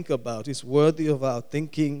to think about. It's worthy of our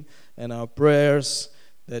thinking and our prayers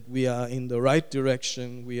that we are in the right direction,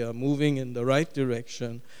 we are moving in the right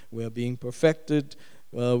direction, we are being perfected,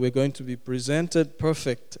 we're going to be presented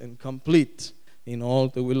perfect and complete in all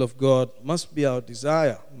the will of God. Must be our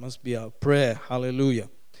desire, must be our prayer. Hallelujah.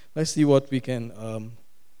 Let's see what we can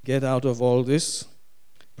get out of all this.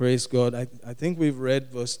 Praise God. I think we've read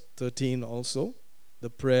verse 13 also,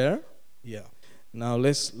 the prayer. Yeah. Now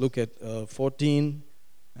let's look at 14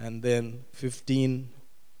 and then 15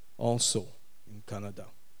 also in Kannada.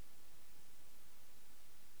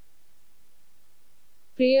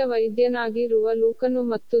 ಪ್ರಿಯ ವೈದ್ಯನಾಗಿರುವ ಲೂಕನು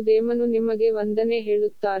ಮತ್ತು ದೇಮನು ನಿಮಗೆ ವಂದನೆ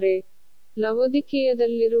ಹೇಳುತ್ತಾರೆ.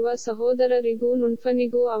 ಲವೋದಿಕೀಯದಲ್ಲಿರುವ ಸಹೋದರರಿಗೂ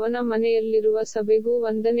ನುನ್ಫನಿಗೂ ಅವನ ಮನೆಯಲ್ಲಿರುವ ಸಭೆಗೂ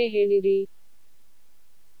ವಂದನೆ ಹೇಳಿರಿ.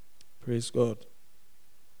 Praise God.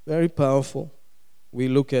 Very powerful. We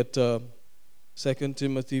look at 2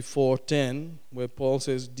 Timothy 4:10, where Paul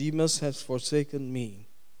says, Demas has forsaken me,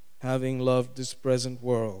 having loved this present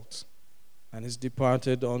world, and is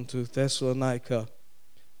departed unto Thessalonica,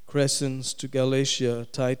 Crescens to Galatia,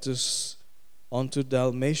 Titus unto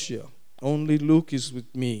Dalmatia. Only Luke is with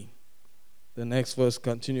me. The next verse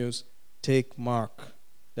continues, take Mark.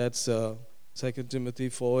 That's 2 Timothy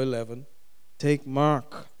 4:11. Take Mark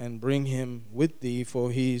and bring him with thee, for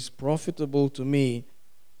he is profitable to me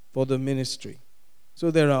for the ministry. So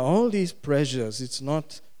there are all these pressures. It's not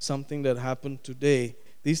something that happened today.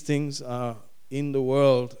 These things are in the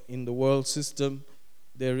world system.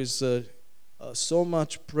 There is so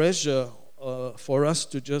much pressure for us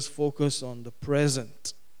to just focus on the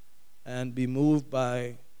present and be moved by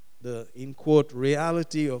the, in quote,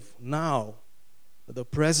 reality of now, the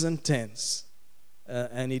present tense.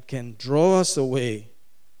 And it can draw us away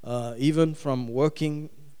even from working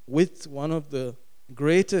with one of the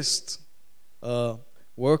greatest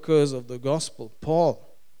workers of the gospel, Paul.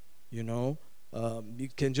 You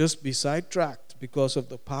can just be sidetracked because of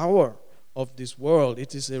the power of this world.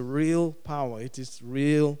 It is a real power. It is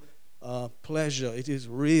real pleasure. It is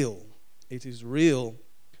real. It is real,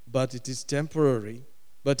 but it is temporary.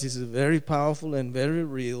 But it is very powerful and very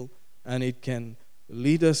real, and it can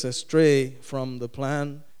lead us astray from the plan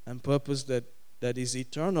and purpose that is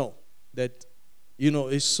eternal, that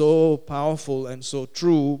is so powerful and so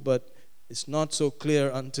true, but it's not so clear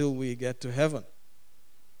until we get to heaven.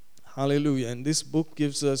 Hallelujah. And this book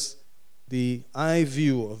gives us the eye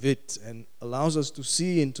view of it and allows us to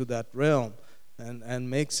see into that realm and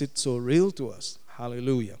makes it so real to us.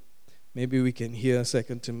 Hallelujah. Maybe we can hear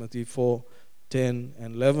 2 Timothy 4:10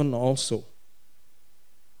 and 11 also.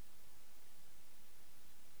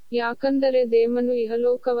 ಯಾಕಂದರೆ ದೇಮನು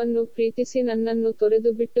ಇಹಲೋಕವನ್ನು ಪ್ರೀತಿಸಿ ನನ್ನನ್ನು ತೊರೆದು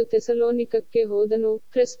ಬಿಟ್ಟು ಥೆಸಲೋನಿಕಕ್ಕೆ ಹೋದನು,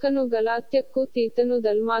 ಕ್ರೆಸ್ಕನು ಗಲಾತ್ಯಕ್ಕೂ ತೀತನು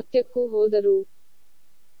ದಲ್ಮಾತ್ಯಕ್ಕೂ ಹೋದರು.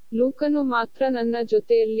 ಲೂಕನು ಮಾತ್ರ ನನ್ನ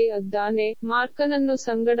ಜೊತೆಯಲ್ಲಿ ಅದ್ದಾನೆ. ಮಾರ್ಕನನ್ನು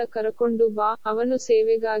ಸಂಗಡ ಕರಕೊಂಡು ಬಾ, ಅವನು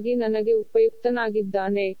ಸೇವೆಗಾಗಿ ನನಗೆ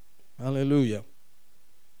ಉಪಯುಕ್ತನಾಗಿದ್ದಾನೆ. Hallelujah.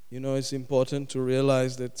 It's important to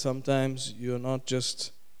realize that sometimes you're not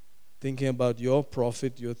just thinking about your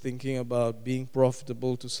profit, you're thinking about being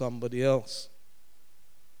profitable to somebody else.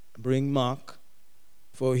 Bring Mark,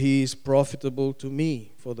 for he is profitable to me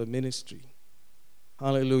for the ministry.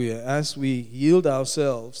 Hallelujah. As we yield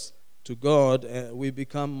ourselves to God, we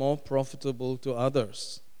become more profitable to others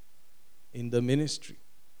in the ministry.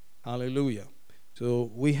 Hallelujah. So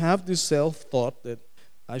we have this self-thought that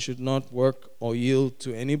I should not work or yield to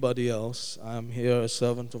anybody else. I'm here a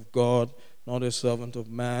servant of God, not a servant of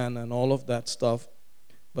man, and all of that stuff.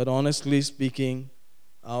 But honestly speaking,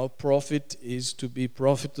 our profit is to be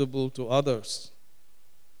profitable to others.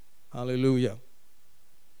 Hallelujah.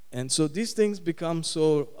 And so these things become so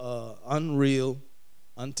unreal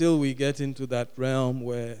until we get into that realm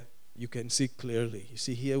where you can see clearly. You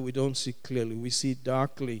see, here we don't see clearly. We see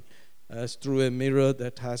darkly as through a mirror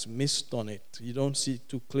that has mist on it. You don't see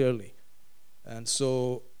too clearly. And so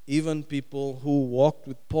even people who walked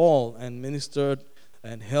with Paul and ministered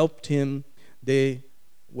and helped him, they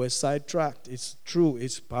were sidetracked. It's true,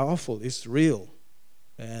 it's powerful, it's real.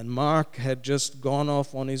 And Mark had just gone off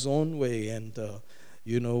on his own way and,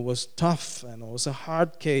 was tough and it was a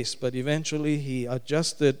hard case, but eventually he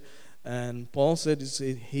adjusted. And Paul said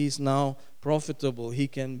he's now profitable. He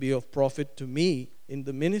can be of profit to me in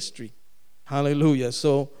the ministry. Hallelujah.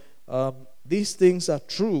 So these things are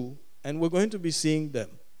true, and we're going to be seeing them.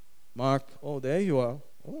 Mark, oh, there you are.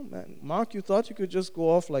 Oh, man, Mark, you thought you could just go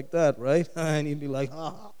off like that, right? And he'd be like,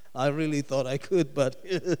 I really thought I could, but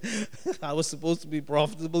I was supposed to be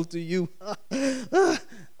profitable to you.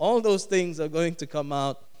 All those things are going to come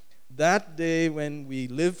out. That day when we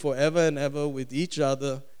live forever and ever with each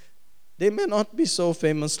other, they may not be so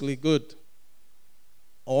famously good,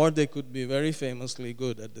 or they could be very famously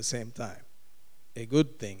good at the same time. a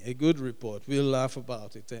good thing, a good report. We'll laugh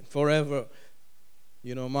about it. And forever,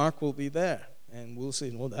 Mark will be there. And we'll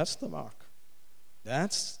say, well, that's the Mark.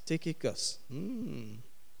 That's Tychicus.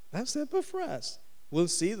 That's Epaphras. We'll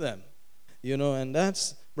see them. And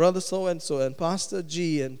that's Brother so-and-so and Pastor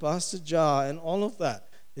G and Pastor Ja and all of that.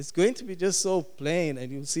 It's going to be just so plain, and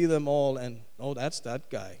you'll see them all and, oh, that's that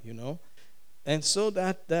guy, And so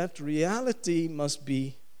that reality must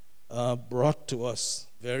be brought to us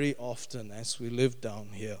very often as we live down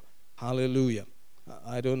here. Hallelujah.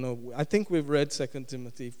 I don't know. I think we've read 2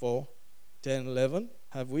 Timothy 4, 10, 11.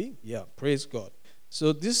 Have we? Yeah, praise God.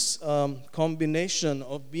 So this combination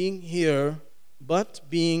of being here but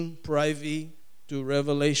being privy to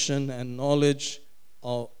revelation and knowledge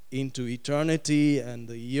into eternity and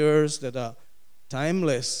the years that are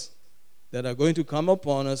timeless, that are going to come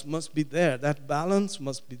upon us, must be there. That balance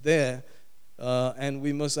must be there. And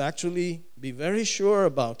we must actually be very sure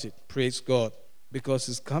about it, praise God, because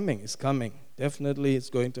it's coming. Definitely it's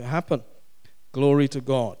going to happen. Glory to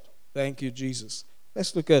God. Thank you, Jesus.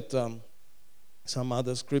 Let's look at some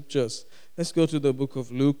other scriptures. Let's go to the book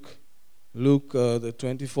of Luke, the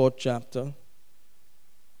 24th chapter.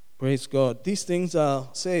 Praise God. These things are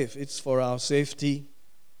safe. It's for our safety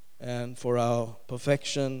and for our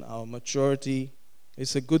perfection, our maturity.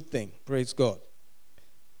 It's a good thing. Praise God.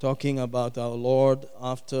 Talking about our Lord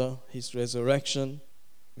after his resurrection.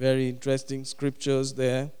 Very interesting scriptures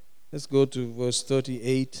there. Let's go to verse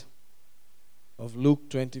 38 of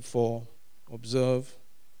Luke 24. Observe.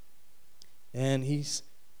 And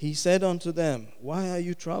he said unto them, why are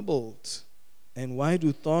you troubled? And why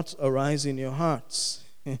do thoughts arise in your hearts?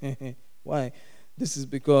 Why? This is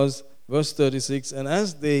because, verse 36, and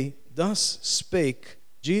as they thus spake,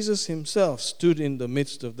 Jesus himself stood in the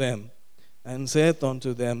midst of them, and saith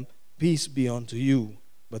unto them, peace be unto you.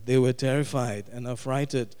 But they were terrified and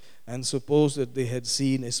affrighted, and supposed that they had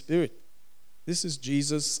seen a spirit. This is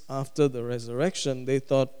Jesus after the resurrection. They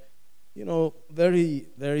thought, very,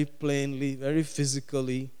 very plainly, very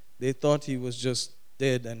physically, they thought he was just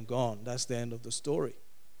dead and gone. That's the end of the story.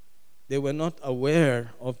 They were not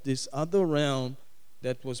aware of this other realm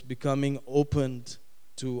that was becoming opened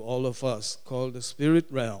to all of us, called the spirit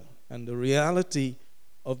realm, and the reality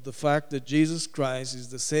of the fact that Jesus Christ is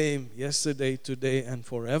the same yesterday, today, and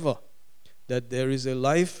forever. That there is a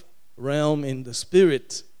life realm in the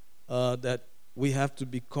spirit that we have to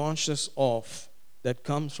be conscious of, that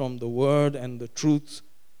comes from the word and the truth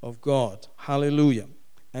of God. Hallelujah.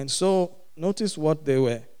 And so, notice what they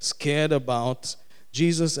were scared about.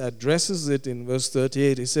 Jesus addresses it in verse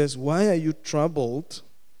 38. He says, why are you troubled?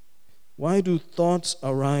 Why do thoughts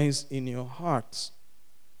arise in your hearts?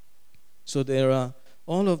 So there are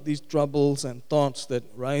all of these troubles and thoughts that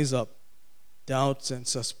rise up, doubts and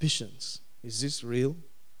suspicions. Is this real?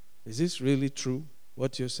 Is this really true,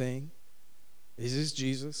 what you're saying? Is this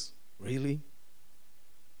Jesus? Really?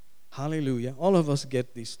 Hallelujah. All of us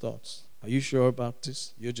get these thoughts. Are you sure about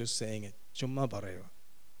this? You're just saying it. Chumma pareva.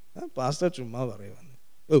 Pastor chumma pareva.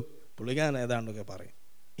 Oh, puligana edandu pare.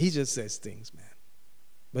 He just says things, man.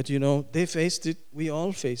 But they faced it. We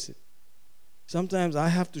all face it. Sometimes I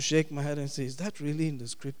have to shake my head and say, is that really in the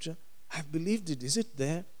scripture? I've believed it. Is it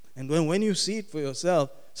there? And when you see it for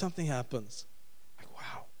yourself, something happens. Like,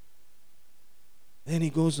 wow. Then he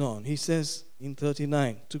goes on. He says in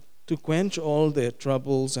 39, to quench all their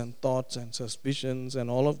troubles and thoughts and suspicions and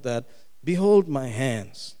all of that, behold my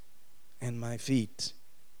hands and my feet,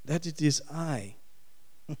 that it is I,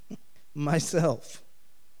 myself.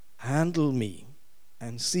 Handle me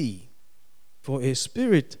and see, for a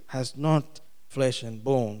spirit has not flesh and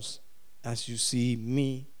bones, as you see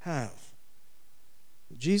me have.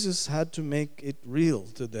 Jesus had to make it real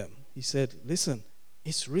to them. He said, listen,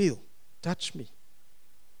 it's real. Touch me.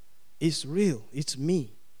 It's real. It's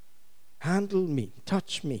me. Handle me.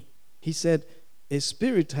 Touch me. He said, a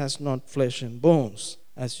spirit has not flesh and bones,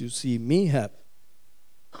 as you see me have.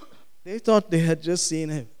 They thought they had just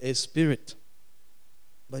seen a spirit.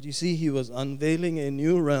 But you see, he was unveiling a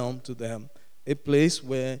new realm to them, a place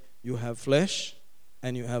where you have flesh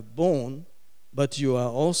and you have bone, but you are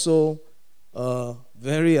also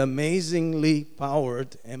very amazingly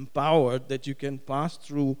empowered, that you can pass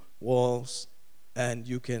through walls and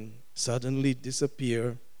you can suddenly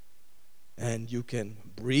disappear and you can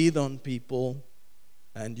breathe on people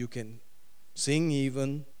and you can sing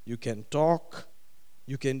even, you can talk,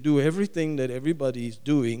 you can do everything that everybody is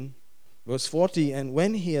doing. Verse 40, and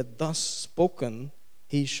when he had thus spoken,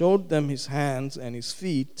 he showed them his hands and his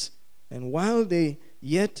feet, and while they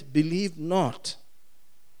yet believed not,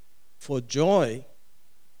 for joy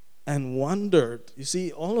and wondered. You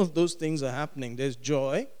see, all of those things are happening. There's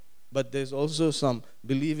joy, but there's also some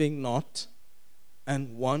believing not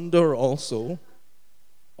and wonder also.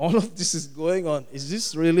 All of this is going on. Is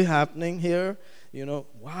this really happening here?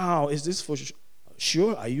 Wow, is this for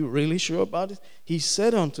sure? Are you really sure about it? He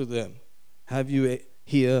said unto them, have you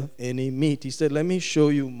here any meat? He said, let me show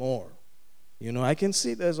you more. I can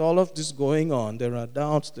see there's all of this going on. There are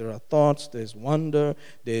doubts, there are thoughts, there's wonder,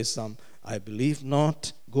 there's some I believe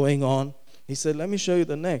not going on. He said, let me show you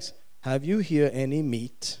the next. Have you here any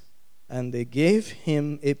meat? And they gave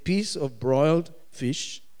him a piece of broiled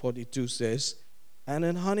fish, 42 says, and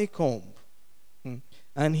an honeycomb.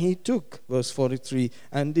 And he took, verse 43,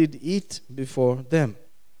 and did eat before them.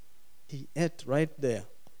 He ate right there.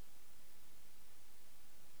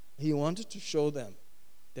 He wanted to show them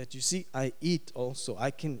that, you see, I eat also.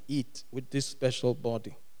 I can eat with this special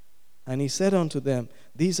body. And he said unto them,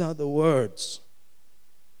 these are the words.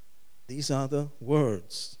 These are the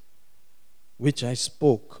words which I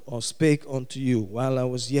spoke or spake unto you while I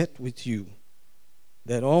was yet with you,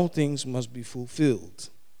 that all things must be fulfilled,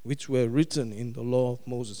 which were written in the law of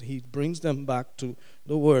Moses. He brings them back to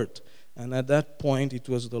the word. And at that point, it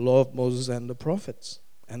was the law of Moses and the prophets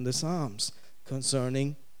and the Psalms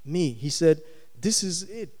concerning me. He said, this is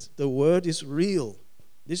it. The word is real.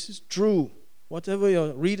 This is true. Whatever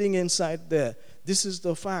you're reading inside there, this is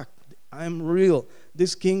the fact. I'm real.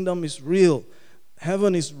 This kingdom is real.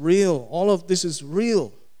 Heaven is real. All of this is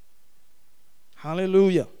real.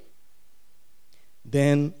 Hallelujah.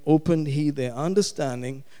 Then opened he their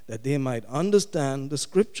understanding that they might understand the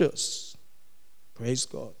scriptures. Praise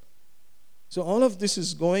God. So all of this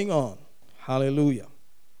is going on. Hallelujah.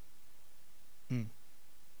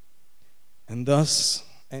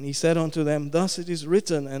 And he said unto them, thus it is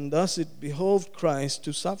written, and thus it behoved Christ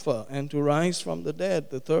to suffer and to rise from the dead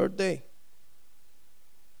the third day.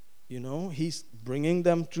 He's bringing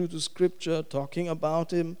them through the scripture, talking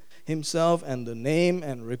about himself, and the name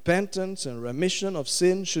and repentance and remission of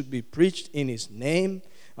sin should be preached in his name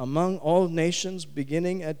among all nations,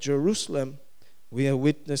 beginning at Jerusalem. We are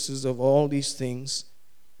witnesses of all these things.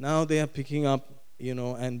 Now they are picking up,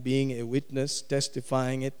 and being a witness,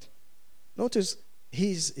 testifying it. Notice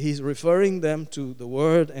he's referring them to the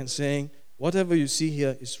word and saying, whatever you see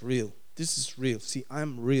here is real. This is real. See,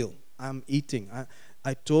 I'm real. I'm eating.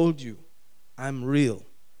 I told you, I'm real.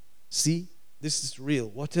 See, this is real.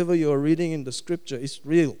 Whatever you're reading in the scripture is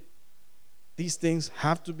real. These things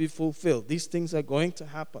have to be fulfilled. These things are going to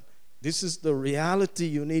happen. This is the reality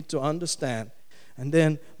you need to understand. And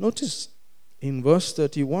then notice in verse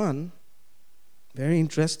 31, very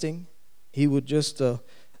interesting, he would just,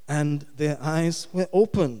 and their eyes were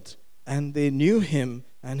opened, and they knew him,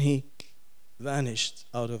 and he vanished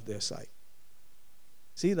out of their sight.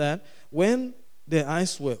 See that? When their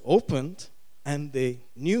eyes were opened, and they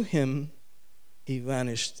knew him, he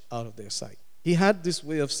vanished out of their sight. He had this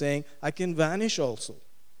way of saying, I can vanish also.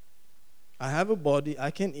 I have a body,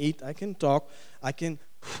 I can eat, I can talk, I can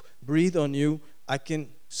breathe on you, I can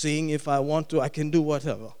sing if I want to, I can do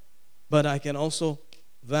whatever. But I can also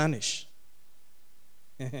vanish.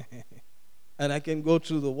 And I can go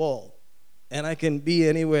through the wall. And I can be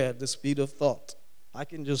anywhere at the speed of thought. I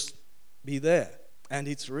can just be there. And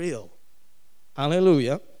it's real.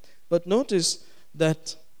 Hallelujah. But notice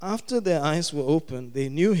that after their eyes were opened, they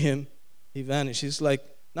knew him, he vanished. It's like,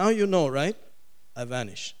 now you know, right? I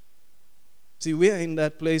vanish. See, we are in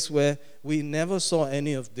that place where we never saw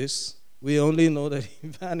any of this. We only know that he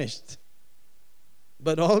vanished.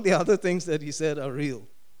 But all the other things that he said are real.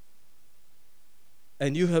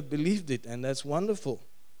 And you have believed it, and that's wonderful.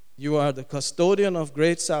 You are the custodian of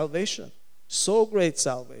great salvation. So great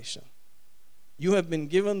salvation. You have been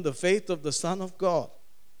given the faith of the Son of God.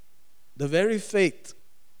 The very faith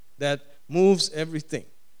that moves everything.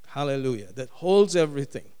 Hallelujah. That holds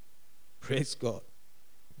everything. Praise God.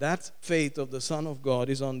 That faith of the Son of God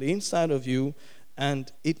is on the inside of you,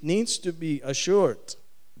 and it needs to be assured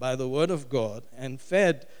by the Word of God and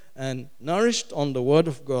fed and nourished on the Word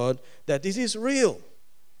of God that it is real.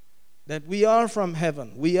 That we are from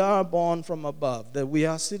heaven. We are born from above. That we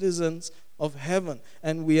are citizens of heaven.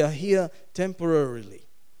 And we are here temporarily.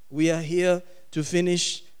 We are here to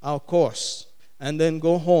finish our course. And then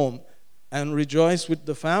go home and rejoice with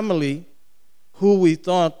the family who we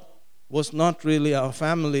thought was not really our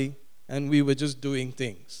family. And we were just doing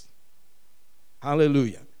things.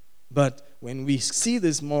 Hallelujah. But when we see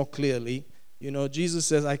this more clearly, Jesus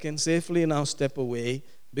says, I can safely now step away.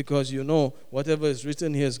 Because whatever is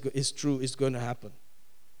written here is true, is going to happen.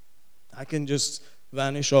 I can just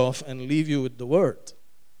vanish off and leave you with the word.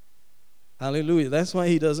 Hallelujah. That's why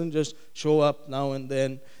he doesn't just show up now and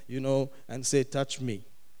then, and say, touch me.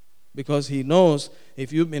 Because he knows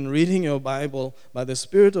if you've been reading your Bible by the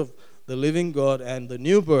Spirit of the living God and the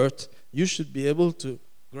new birth, you should be able to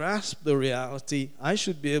grasp the reality. I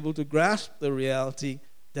should be able to grasp the reality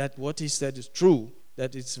that what he said is true,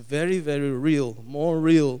 that it's very, very real, more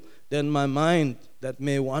real than my mind that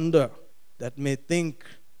may wonder, that may think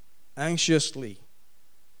anxiously,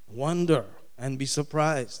 wonder and be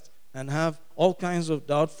surprised and have all kinds of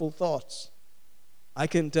doubtful thoughts. I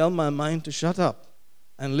can tell my mind to shut up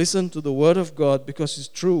and listen to the Word of God because it's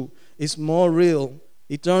true, it's more real.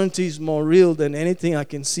 Eternity is more real than anything I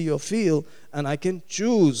can see or feel, and I can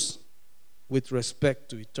choose with respect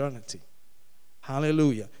to eternity.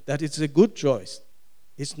 Hallelujah. That it's a good choice.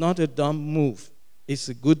 It's not a dumb move. It's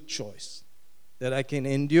a good choice. That I can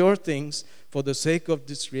endure things for the sake of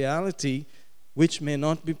this reality, which may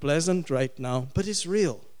not be pleasant right now, but it's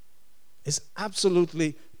real. It's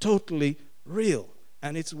absolutely, totally real.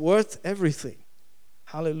 And it's worth everything.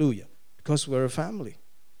 Hallelujah. Because we're a family.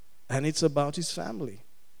 And it's about his family.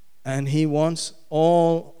 And he wants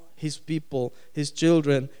all his people, his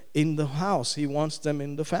children, in the house. He wants them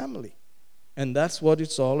in the family. And that's what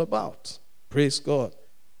it's all about. Praise God.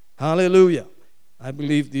 Hallelujah. I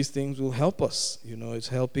believe these things will help us. You know, it's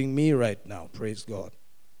helping me right now. Praise God.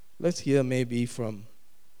 Let's hear maybe from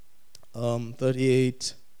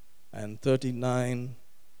 38 and 39,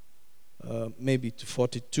 maybe to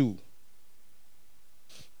 42.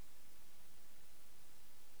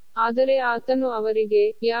 ಆದರೆ ಆತನು ಅವರಿಗೆ,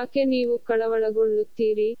 ಯಾಕೆ ನೀವು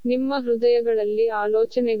ಕಳವಳಗೊಳ್ಳುತ್ತೀರಿ? ನಿಮ್ಮ ಹೃದಯಗಳಲ್ಲಿ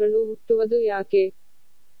ಆಲೋಚನೆಗಳು ಹುಟ್ಟುವುದು ಯಾಕೆ?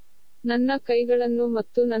 ನನ್ನ ಕೈಗಳನ್ನು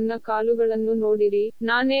ಮತ್ತು ನನ್ನ ಕಾಲುಗಳನ್ನು ನೋಡಿರಿ,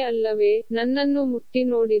 ನಾನೇ ಅಲ್ಲವೇ? ನನ್ನನ್ನು ಮುಟ್ಟಿ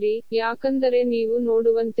ನೋಡಿರಿ, ಯಾಕಂದರೆ ನೀವು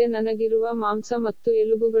ನೋಡುವಂತೆ ನನಗಿರುವ ಮಾಂಸ ಮತ್ತು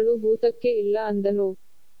ಎಲುಬುಗಳು ಭೂತಕ್ಕೆ ಇಲ್ಲ ಅಂದನು.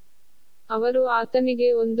 ಅವರು ಆತನಿಗೆ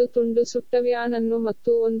ಒಂದು ತುಂಡು ಸುಟ್ಟವ್ಯಾನನ್ನು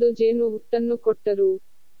ಮತ್ತು ಒಂದು ಜೇನು ಹುಟ್ಟನ್ನು ಕೊಟ್ಟರು.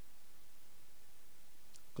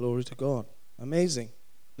 Glory to God. Amazing.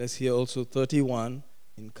 Let's hear also 31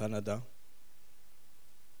 in Kannada.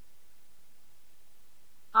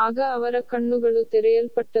 ಆಗ ಅವರ ಕಣ್ಣುಗಳು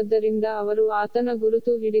ತೆರೆಯಲ್ಪಟ್ಟದ್ದರಿಂದ ಅವರು ಆತನ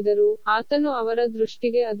ಗುರುತು ಹಿಡಿದರು, ಆತನು ಅವರ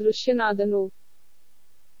ದೃಷ್ಟಿಗೆ ಅದೃಶ್ಯನಾದನು.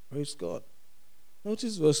 Praise God.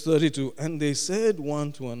 Notice verse 32. And they said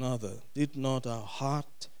one to another, did not our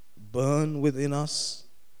heart burn within us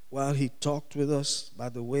while he talked with us by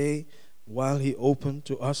the way, while he opened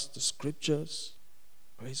to us the scriptures?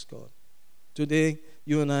 Praise God. Today,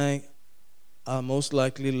 you and I are most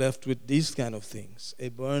likely left with these kind of things, a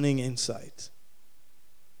burning insight.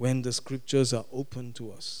 When the scriptures are open to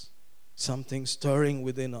us, something stirring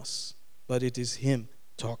within us, but it is him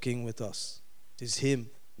talking with us. It is him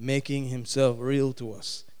making himself real to us.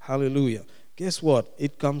 Hallelujah. Guess what?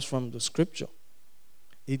 It comes from the scripture.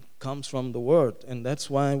 It comes from the word, and that's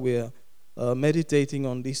why we're meditating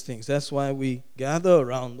on these things. That's why we gather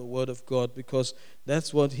around the word of God, because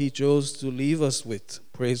that's what he chose to leave us with.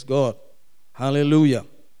 Praise God. Hallelujah.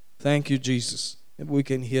 Thank you, Jesus. Maybe we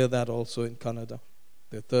can hear that also in Kannada.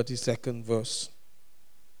 The 32nd verse.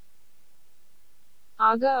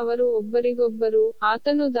 ಆಗ ಅವರು ಒಬ್ಬರಿಗೊಬ್ಬರು,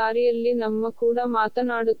 ಆತನು ದಾರಿಯಲ್ಲಿ ನಮ್ಮ ಕೂಡ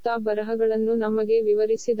ಮಾತನಾಡುತ್ತಾ ಬರಹಗಳನ್ನು ನಮಗೆ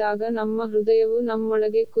ವಿವರಿಸಿದಾಗ ನಮ್ಮ ಹೃದಯವು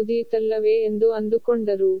ನಮ್ಮೊಳಗೆ ಕುದಿಯಿತಲ್ಲವೇ ಎಂದು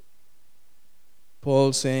ಅಂದುಕೊಂಡರು. Paul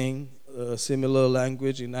saying similar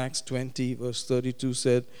language in Acts 20 verse 32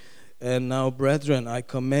 said, and now brethren, I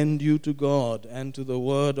commend you to God and to the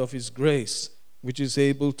word of his grace, which is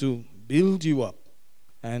able to build you up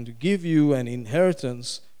and give you an inheritance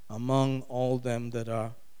among all them that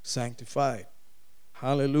are sanctified.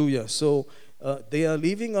 Hallelujah. So they are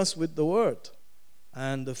leaving us with the word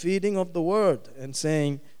and the feeding of the word and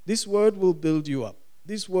saying, this word will build you up.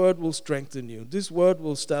 This word will strengthen you. This word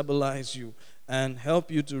will stabilize you and help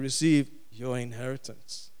you to receive your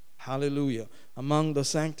inheritance. Hallelujah. Among the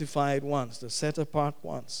sanctified ones, the set apart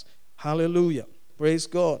ones. Hallelujah. Praise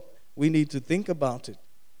God. We need to think about it,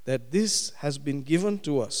 that this has been given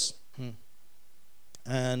to us.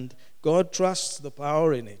 And God trusts the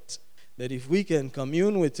power in it. That if we can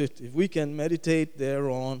commune with it, if we can meditate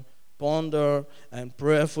thereon, ponder and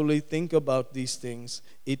prayerfully think about these things,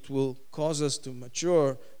 it will cause us to mature,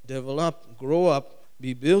 develop, grow up,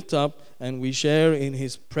 be built up, and we share in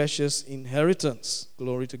his precious inheritance.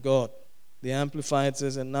 Glory to God. The Amplified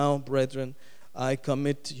says, and now, brethren, I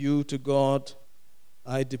commit you to God.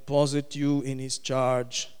 I deposit you in his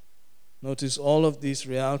charge. Notice all of these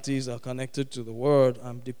realities are connected to the word.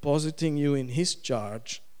 I'm depositing you in his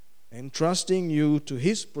charge, entrusting you to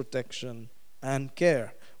his protection and care.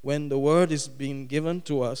 When the word is being given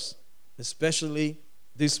to us, especially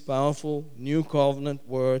this powerful new covenant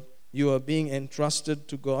word, you are being entrusted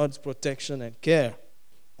to God's protection and care.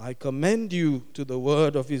 I commend you to the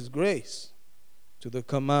word of his grace. to the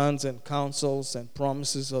commands and counsels and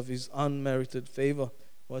promises of his unmerited favor.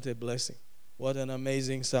 What a blessing. What an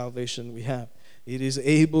amazing salvation we have. It is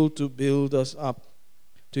able to build us up,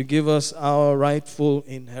 to give us our rightful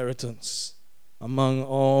inheritance among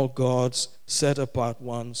all God's set-apart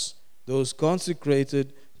ones, those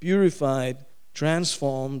consecrated, purified,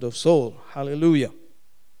 transformed of soul. Hallelujah.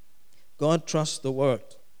 God trusts the word.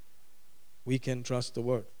 We can trust the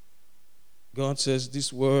word. God says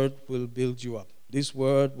this word will build you up. This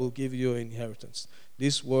word will give you an inheritance.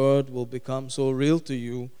 This word will become so real to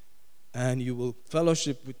you, and you will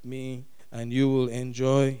fellowship with me, and you will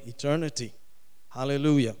enjoy eternity.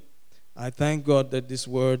 Hallelujah. I thank God that this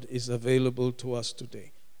word is available to us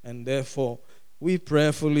today. And therefore, we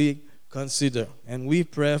prayerfully consider and we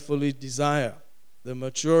prayerfully desire the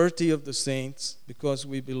maturity of the saints, because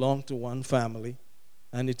we belong to one family,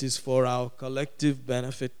 and it is for our collective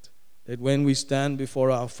benefit that when we stand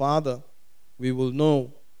before our Father, we will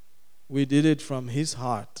know we did it from His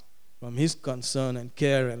heart, from His concern and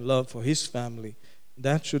care and love for His family.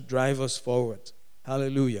 That should drive us forward.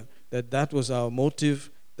 Hallelujah. That was our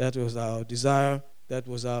motive, that was our desire, that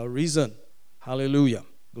was our reason. Hallelujah.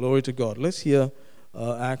 Glory to God. Let's hear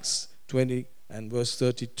Acts 20 and verse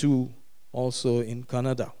 32 also in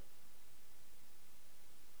Kannada.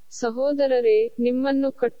 ಸಹೋದರರೇ, ನಿಮ್ಮನ್ನು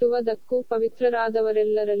ಕಟ್ಟುವುದಕ್ಕೂ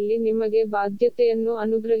ಪವಿತ್ರರಾದವರೆಲ್ಲರಲ್ಲಿ ನಿಮಗೆ ಬಾಧ್ಯತೆಯನ್ನು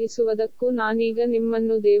ಅನುಗ್ರಹಿಸುವುದಕ್ಕೂ ನಾನೀಗ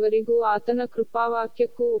ನಿಮ್ಮನ್ನು ದೇವರಿಗೂ ಆತನ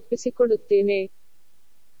ಕೃಪಾವಾಕ್ಯಕ್ಕೂ ಒಪ್ಪಿಸಿಕೊಡುತ್ತೇನೆ.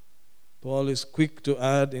 Paul is quick to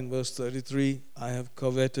add in verse 33, I have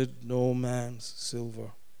coveted no man's silver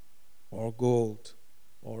or gold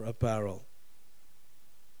or apparel.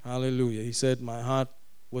 Hallelujah. He said, my heart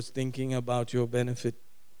was thinking about your benefit.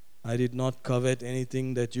 I did not covet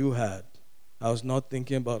anything that you had. I was not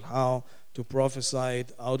thinking about how to prophesy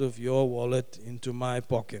it out of your wallet into my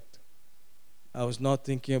pocket. I was not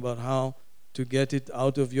thinking about how to get it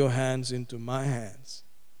out of your hands into my hands.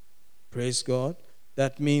 Praise God.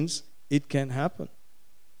 That means it can happen.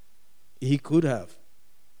 He could have.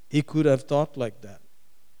 He could have thought like that.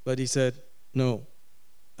 But he said, no,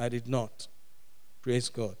 I did not. Praise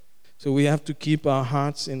God. So we have to keep our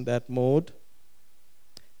hearts in that mode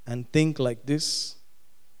and think like this.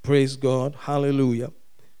 Praise God. Hallelujah.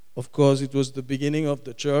 Of course, it was the beginning of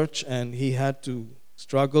the church, and he had to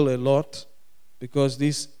struggle a lot because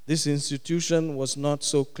this institution was not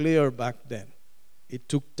so clear back then. It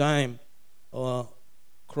took time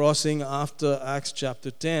crossing after Acts chapter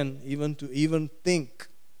 10 even think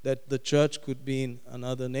that the church could be in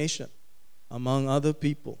another nation among other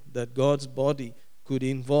people, that God's body could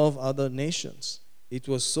involve other nations. It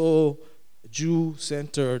was so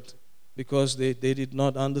Jew-centered because they did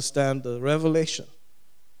not understand the revelation.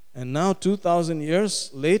 And now 2,000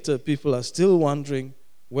 years later, people are still wondering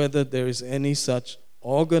whether there is any such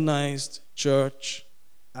organized church,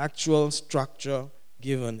 actual structure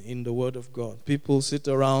given in the Word of God. People sit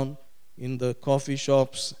around in the coffee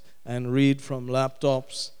shops and read from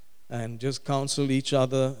laptops and just counsel each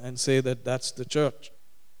other and say that that's the church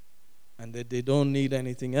and that they don't need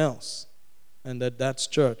anything else and that that's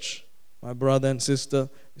church. My brother and sister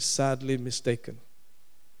is sadly mistaken.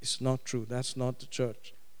 It's not true. That's not the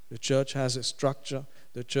church. The church has a structure.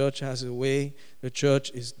 The church has a way. The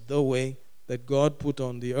church is the way that God put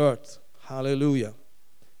on the earth. Hallelujah.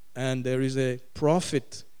 And there is a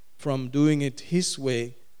profit from doing it His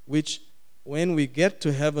way, which when we get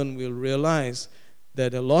to heaven, we'll realize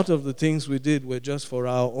that a lot of the things we did were just for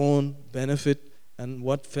our own benefit and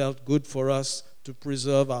what felt good for us to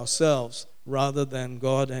preserve ourselves rather than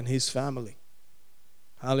God and His family.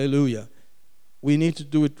 Hallelujah. We need to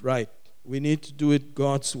do it right. We need to do it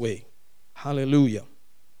God's way. Hallelujah.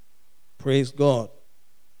 Praise God.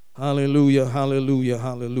 Hallelujah, hallelujah,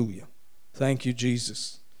 hallelujah. Thank you,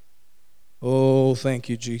 Jesus. Oh, thank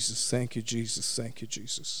you, Jesus. Thank you, Jesus. Thank you,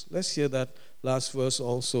 Jesus. Let's hear that last verse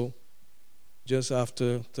also, just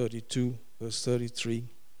after 32, verse 33.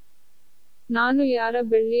 ನಾನು ಯಾರ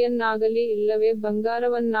ಬೆಳ್ಳಿಯನ್ನಾಗಲಿ ಇಲ್ಲವೇ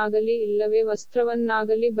ಬಂಗಾರವನ್ನಾಗಲಿ ಇಲ್ಲವೇ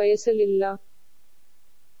ವಸ್ತ್ರವನ್ನಾಗಲಿ ಬಯಸಲಿಲ್ಲ.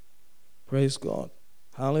 Praise God.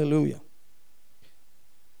 Hallelujah.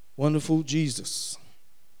 Wonderful Jesus.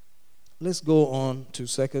 Let's go on to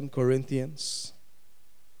 2 Corinthians.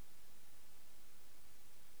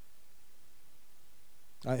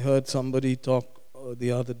 I heard somebody talk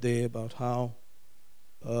the other day about how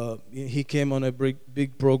he came on a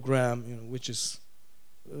big program, which is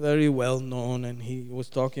very well known, and he was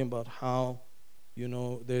talking about how,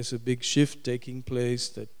 there's a big shift taking place,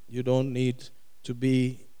 that you don't need to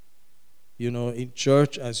be, in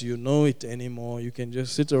church as you know it anymore. You can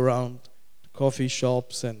just sit around coffee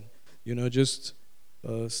shops and, just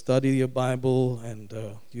study your Bible and,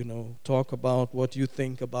 talk about what you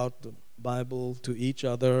think about the Bible to each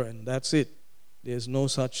other, and that's it. There's no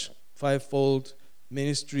such fivefold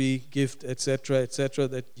ministry gift, etc.,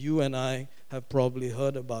 that you and I have probably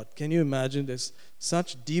heard about. Can you imagine there's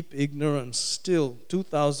such deep ignorance still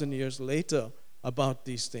 2,000 years later about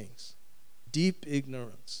these things? Deep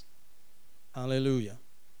ignorance. Hallelujah.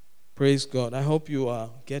 Praise God. I hope you are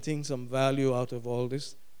getting some value out of all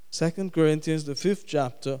this. 2 Corinthians, the 5th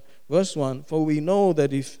chapter, verse 1, for we know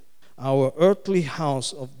that if our earthly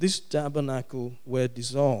house of this tabernacle were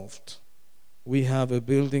dissolved, we have a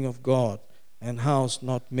building of God, and house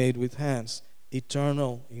not made with hands,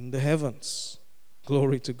 eternal in the heavens.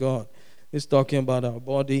 Glory to God. It's talking about our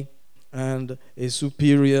body and a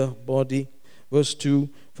superior body. Verse 2,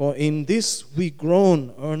 for in this we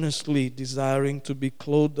groan earnestly, desiring to be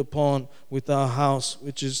clothed upon with our house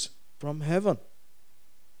which is from heaven.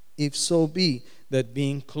 If so be that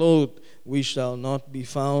being clothed we shall not be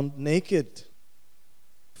found naked.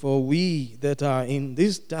 For we that are in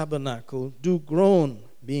this tabernacle do groan,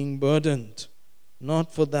 being burdened,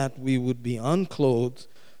 not for that we would be unclothed,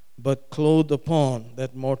 but clothed upon,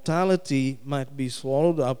 that mortality might be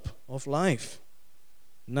swallowed up of life.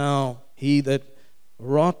 Now he that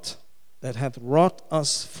hath wrought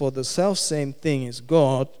us for the selfsame thing is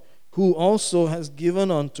God, who also has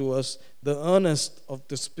given unto us the earnest of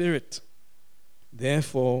the Spirit.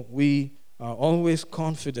 Therefore we are always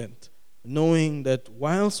confident, knowing that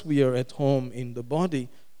whilst we are at home in the body,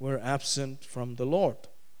 we're absent from the Lord.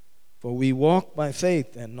 For we walk by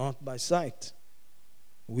faith and not by sight.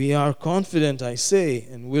 We are confident, I say,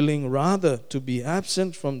 and willing rather to be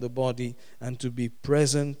absent from the body and to be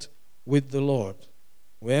present with the Lord.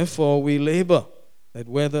 Wherefore we labor, that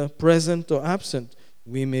whether present or absent,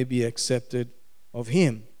 we may be accepted of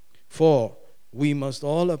Him. For we must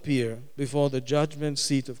all appear before the judgment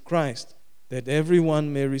seat of Christ, that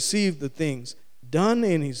everyone may receive the things done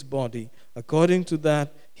in his body according to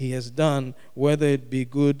that he has done, whether it be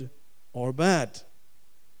good or bad.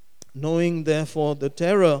 Knowing therefore the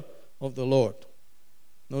terror of the Lord.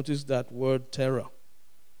 Notice that word terror.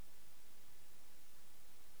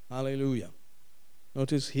 Hallelujah.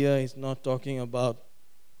 Notice here he's not talking about,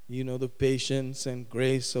 the patience and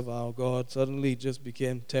grace of our God. Suddenly it just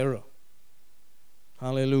became terror.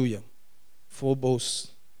 Hallelujah.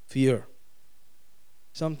 Phobos, fear.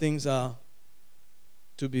 Some things are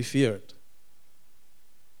to be feared.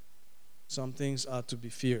 Some things are to be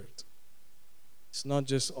feared. It's not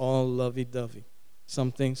just all lovey-dovey.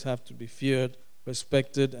 Some things have to be feared,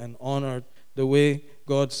 respected, and honored the way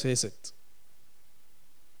God says it.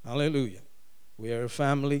 Hallelujah. We are a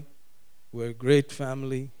family. We're a great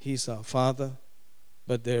family. He's our Father.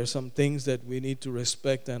 But there are some things that we need to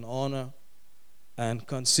respect and honor and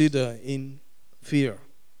consider in fear.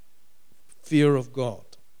 Fear of God.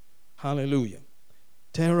 Hallelujah.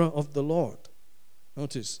 Terror of the Lord.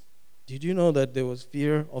 Notice, did you know that there was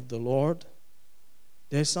fear of the Lord?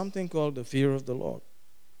 There's something called the fear of the Lord.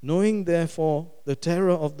 Knowing therefore the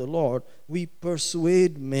terror of the Lord, we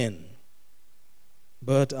persuade men,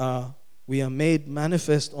 but we are made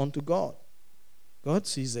manifest unto God. God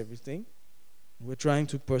sees everything. We're trying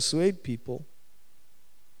to persuade people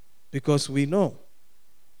because we know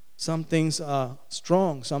some things are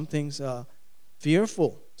strong, some things are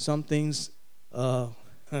fearful, some things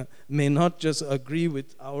may not just agree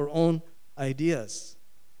with our own ideas.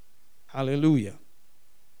 Hallelujah.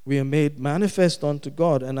 We are made manifest unto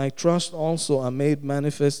God, and I trust also are made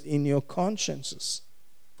manifest in your consciences.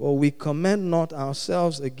 For we commend not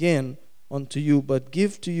ourselves again unto you, but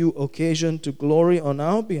give to you occasion to glory on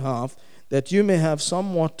our behalf, that you may have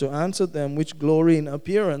somewhat to answer them which glory in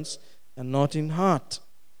appearance and not in heart.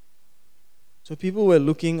 So people were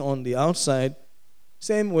looking on the outside.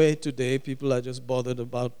 Same way today, people are just bothered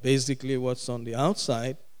about basically what's on the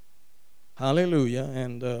outside. Hallelujah.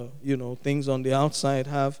 And, things on the outside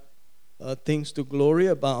have things to glory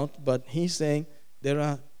about. But he's saying there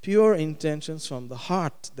are pure intentions from the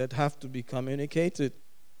heart that have to be communicated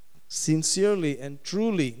sincerely and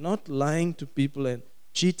truly, not lying to people and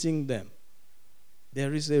cheating them.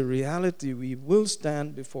 There is a reality. We will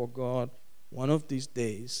stand before God one of these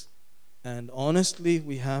days. And honestly,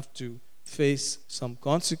 we have to face some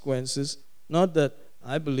consequences. Not that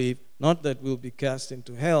we'll be cast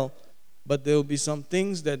into hell, but there will be some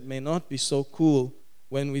things that may not be so cool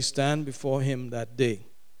when we stand before Him that day.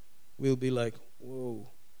 We'll be like, whoa,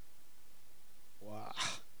 wow.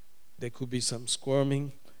 There could be some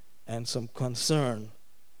squirming and some concern.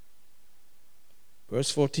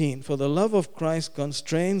 Verse 14, for the love of Christ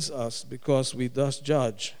constrains us, because we thus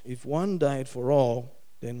judge, if one died for all,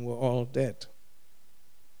 then we're all dead.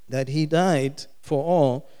 that he died for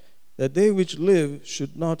all, that they which live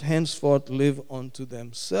should not henceforth live unto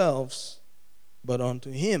themselves, but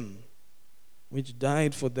unto him which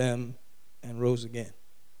died for them and rose again.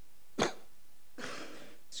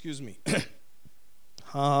 Excuse me.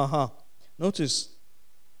 Ha ha ha. Notice,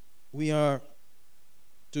 we are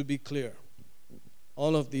to be clear.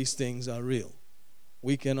 All of these things are real.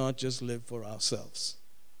 We cannot just live for ourselves.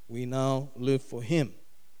 We now live for him.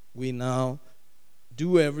 We now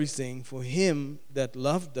do everything for him that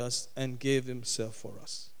loved us and gave himself for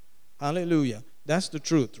us. Hallelujah. That's the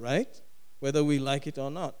truth, right? Whether we like it or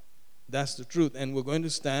not. That's the truth. And we're going to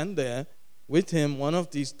stand there with him one of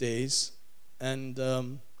these days, and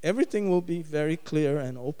everything will be very clear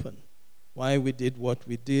and open. Why we did what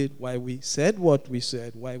we did, why we said what we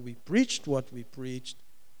said, why we preached what we preached.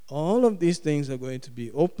 All of these things are going to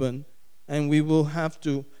be open, and we will have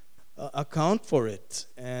to account for it.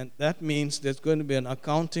 And that means there's going to be an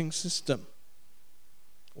accounting system.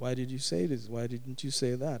 Why did you say this? Why didn't you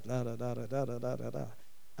say that? Da, da, da, da, da, da, da, da.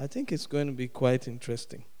 I think it's going to be quite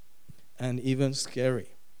interesting and even scary.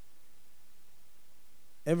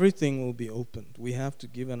 Everything will be opened. We have to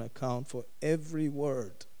give an account for every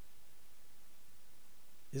word.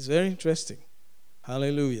 It's very interesting.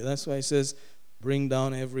 Hallelujah. That's why it says, bring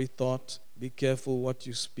down every thought. Be careful what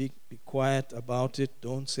you speak. Be quiet about it.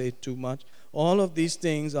 Don't say too much. All of these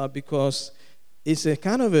things are because it's a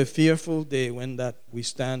kind of a fearful day when that we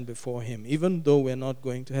stand before him, even though we're not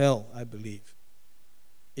going to hell, I believe.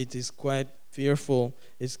 It is quite fearful.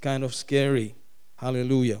 It's kind of scary.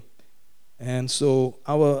 Hallelujah. And so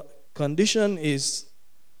our condition is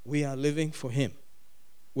we are living for him.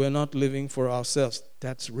 We're not living for ourselves.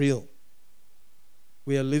 That's real.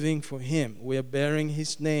 We are living for him. We are bearing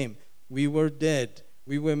his name. We were dead.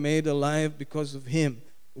 We were made alive because of him.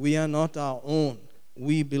 We are not our own.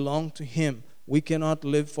 We belong to him. We cannot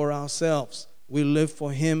live for ourselves. We live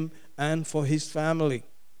for him and for his family.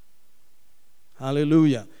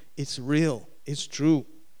 Hallelujah. It's real. It's true.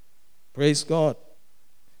 Praise God.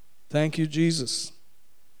 Thank you, Jesus.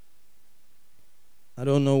 I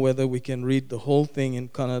don't know whether we can read the whole thing in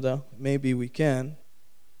Kannada. Maybe we can.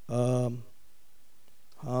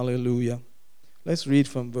 Hallelujah. Let's read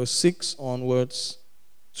from verse 6 onwards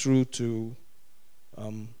through to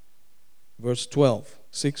verse 12.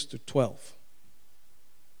 6 to 12.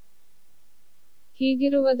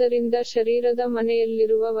 ಹೀಗಿರುವುದರಿಂದ ಶರೀರದ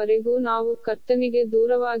ಮನೆಯಲ್ಲಿರುವವರೆಗೂ ನಾವು ಕರ್ತನಿಗೆ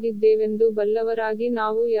ದೂರವಾಗಿದ್ದೇವೆಂದು ಬಲ್ಲವರಾಗಿ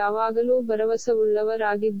ನಾವು ಯಾವಾಗಲೂ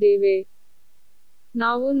ಭರವಸವುಳ್ಳವರಾಗಿದ್ದೇವೆ.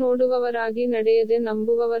 ನಾವು ನೋಡುವವರಾಗಿ ನಡೆಯದೆ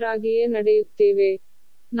ನಂಬುವವರಾಗಿಯೇ ನಡೆಯುತ್ತೇವೆ.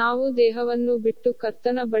 ನಾವು ದೇಹವನ್ನು ಬಿಟ್ಟು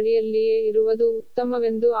ಕರ್ತನ ಬಳಿಯಲ್ಲಿಯೇ ಇರುವುದು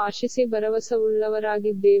ಉತ್ತಮವೆಂದು ಆಶಿಸಿ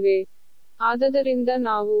ಭರವಸವುಳ್ಳವರಾಗಿದ್ದೇವೆ. ಆದದರಿಂದ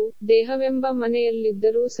ನಾವು ದೇಹವೆಂಬ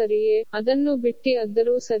ಮನೆಯಲ್ಲಿದ್ದರೂ ಸರಿಯೇ, ಅದನ್ನು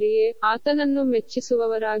ಬಿಟ್ಟಿದ್ದರೂ ಸರಿಯೇ, ಆತನನ್ನು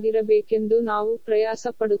ಮೆಚ್ಚಿಸುವವರಾಗಿರಬೇಕೆಂದು ನಾವು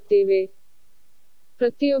ಪ್ರಯಾಸ ಪಡುತ್ತೇವೆ.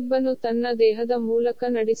 ಪ್ರತಿಯೊಬ್ಬನು ತನ್ನ ದೇಹದ ಮೂಲಕ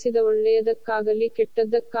ನಡೆಸಿದ ಒಳ್ಳೆಯದಕ್ಕಾಗಲಿ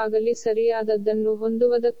ಕೆಟ್ಟದ್ದಕ್ಕಾಗಲಿ ಸರಿಯಾದದ್ದನ್ನು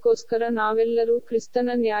ಹೊಂದುವುದಕ್ಕೋಸ್ಕರ ನಾವೆಲ್ಲರೂ ಕ್ರಿಸ್ತನ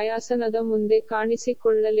ನ್ಯಾಯಾಸನದ ಮುಂದೆ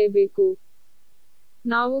ಕಾಣಿಸಿಕೊಳ್ಳಲೇಬೇಕು.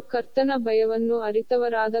 ನಾವು ಕರ್ತನ ಭಯವನ್ನು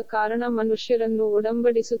ಅರಿತವರಾದ ಕಾರಣ ಮನುಷ್ಯರನ್ನು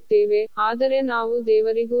ಒಡಂಬಡಿಸುತ್ತೇವೆ, ಆದರೆ ನಾವು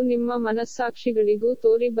ದೇವರಿಗೂ ನಿಮ್ಮ ಮನಸ್ಸಾಕ್ಷಿಗಳಿಗೂ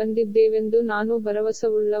ತೋರಿ ಬಂದಿದ್ದೇವೆಂದು ನಾನು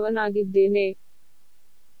ಭರವಸವುಳ್ಳವನಾಗಿದ್ದೇನೆ.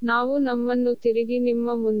 ನಾವು ನಮ್ಮನ್ನು ತಿರುಗಿ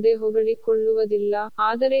ನಿಮ್ಮ ಮುಂದೆ ಹೊಗಳಿಕೊಳ್ಳುವುದಿಲ್ಲ,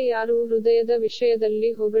 ಆದರೆ ಯಾರು ಹೃದಯದ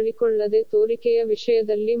ವಿಷಯದಲ್ಲಿ ಹೊಗಳಿಕೊಳ್ಳದೆ ತೋರಿಕೆಯ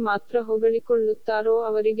ವಿಷಯದಲ್ಲಿ ಮಾತ್ರ ಹೊಗಳಿಕೊಳ್ಳುತ್ತಾರೋ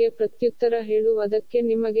ಅವರಿಗೆ ಪ್ರತ್ಯುತ್ತರ ಹೇಳುವುದಕ್ಕೆ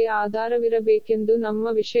ನಿಮಗೆ ಆಧಾರವಿರಬೇಕೆಂದು ನಮ್ಮ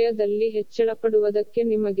ವಿಷಯದಲ್ಲಿ ಹೆಚ್ಚಳಪಡುವುದಕ್ಕೆ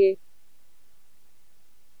ನಿಮಗೆ.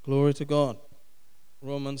 Glory to God.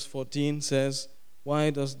 Romans 14 says, why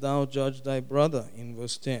dost thou judge thy brother? In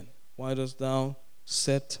verse 10. Why dost thou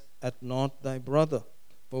set at naught thy brother?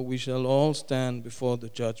 For we shall all stand before the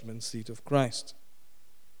judgment seat of Christ.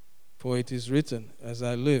 For it is written, as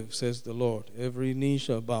I live, says the Lord, every knee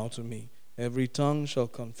shall bow to me, every tongue shall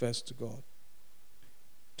confess to God.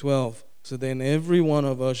 12. So then every one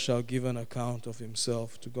of us shall give an account of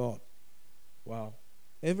himself to God. Wow.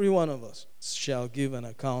 Every one of us shall give an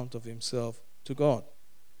account of himself to God.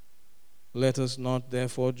 Let us not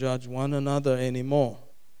therefore judge one another anymore,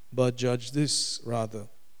 but judge this rather,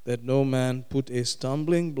 that no man put a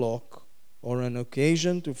stumbling block or an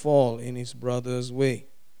occasion to fall in his brother's way.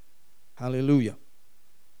 Hallelujah.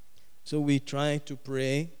 So we try to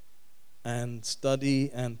pray and study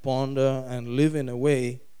and ponder and live in a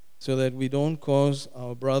way so that we don't cause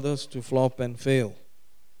our brothers to flop and fail.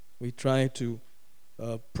 We try to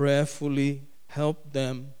prayerfully help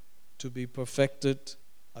them to be perfected,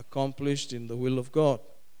 accomplished in the will of God.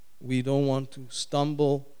 We don't want to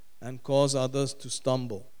stumble and cause others to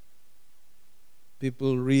stumble.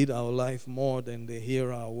 People read our life more than they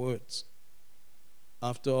hear our words.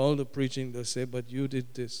 After all the preaching, they'll say, but you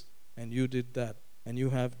did this, and you did that, and you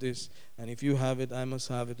have this, and if you have it, I must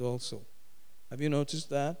have it also. Have you noticed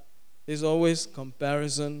that? There's always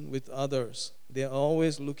comparison with others. They're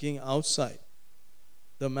always looking outside.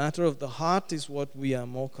 The matter of the heart is what we are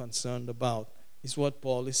more concerned about, is what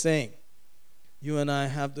Paul is saying. You and I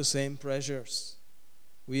have the same pressures.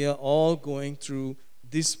 We are all going through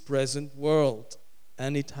this present world,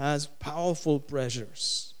 and it has powerful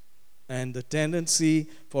pressures. And the tendency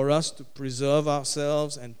for us to preserve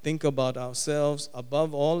ourselves and think about ourselves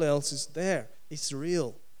above all else is there. It's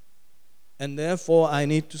real. And therefore, I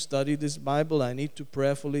need to study this Bible. I need to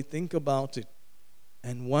prayerfully think about it.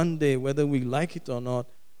 And one day, whether we like it or not,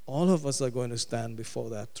 all of us are going to stand before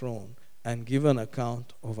that throne and give an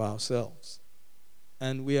account of ourselves.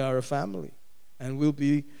 And we are a family. And we'll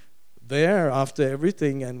be there after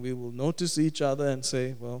everything, and we will notice each other and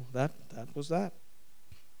say, well, that was that.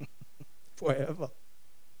 Forever.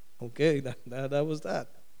 Okay, that was that.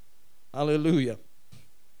 Hallelujah.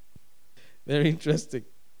 Very interesting.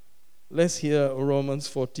 Let's hear Romans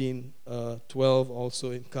 14:12 also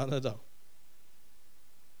in Kannada.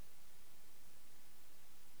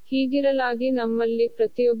 ಹೀಗಿರಲಾಗಿ ನಮ್ಮಲ್ಲಿ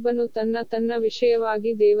ಪ್ರತಿಯೊಬ್ಬನು ತನ್ನ ತನ್ನ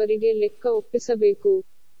ವಿಷಯವಾಗಿ ದೇವರಿಗೆ ಲೆಕ್ಕ ಒಪ್ಪಿಸಬೇಕು.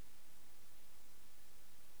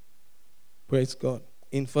 Praise God.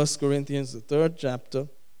 In 1 Corinthians, the 3rd chapter,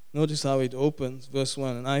 notice how it opens, verse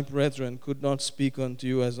 1. And I, brethren, could not speak unto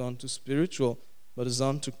you as unto spiritual, but as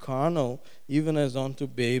unto carnal, even as unto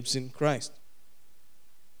babes in Christ.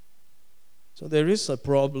 So there is a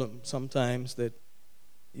problem sometimes that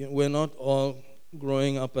we're not all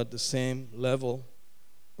growing up at the same level.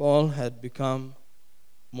 Paul had become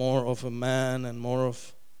more of a man and more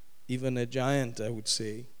of even a giant, I would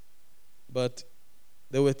say. But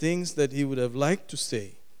there were things that he would have liked to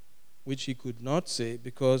say, which he could not say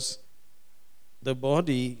because the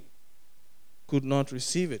body could not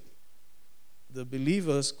receive it. The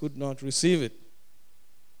believers could not receive it.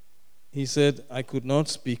 He said, I could not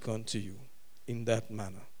speak unto you in that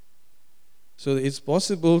manner. So it's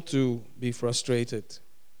possible to be frustrated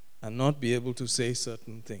and not be able to say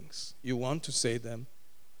certain things. You want to say them.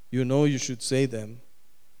 You know you should say them.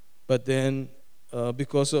 But then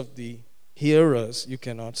because of the hearers, you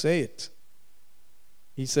cannot say it.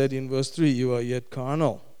 He said in verse 3, you are yet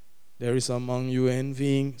carnal. There is among you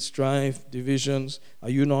envying, strife, divisions. Are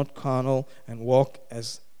you not carnal and walk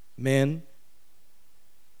as men?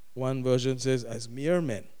 One version says, as mere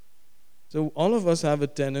men. So all of us have a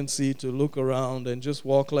tendency to look around and just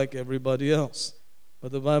walk like everybody else.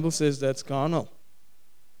 But the Bible says that's carnal.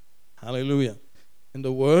 Hallelujah. And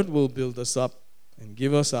the Word will build us up and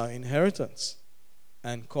give us our inheritance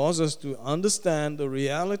and cause us to understand the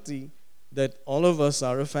reality that all of us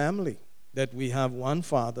are a family, that we have one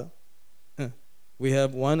Father, we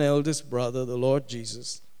have one eldest brother, the Lord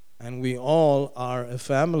Jesus, and we all are a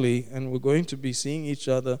family, and we're going to be seeing each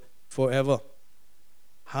other forever.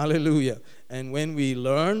 Hallelujah. And when we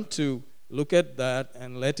learn to look at that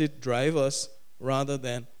and let it drive us rather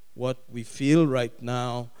than what we feel right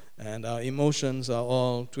now, and our emotions are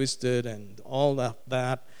all twisted and all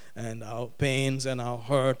that, and our pains and our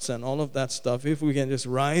hurts and all of that stuff, if we can just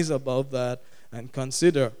rise above that and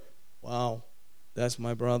consider, wow, that's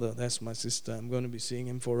my brother, that's my sister, I'm going to be seeing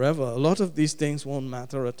him forever. A lot of these things won't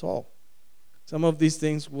matter at all. Some of these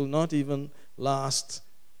things will not even last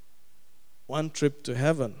one trip to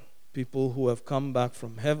heaven. People who have come back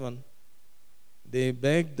from heaven, they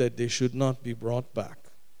beg that they should not be brought back.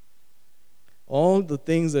 All the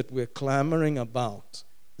things that we're clamoring about,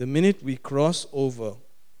 the minute we cross over,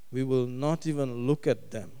 we will not even look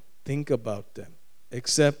at them, think about them,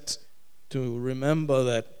 except to remember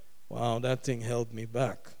that, wow, that thing held me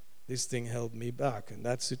back. This thing held me back, and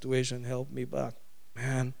that situation held me back.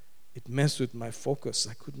 Man, it messed with my focus.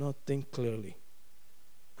 I could not think clearly.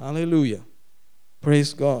 Hallelujah.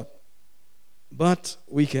 Praise God. But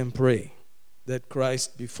we can pray that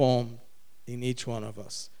Christ be formed in each one of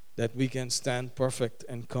us, that we can stand perfect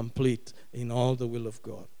and complete in all the will of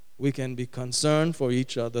God. We can be concerned for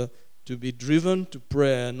each other, to be driven to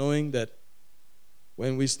prayer, knowing that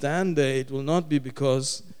when we stand there, it will not be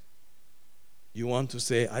because you want to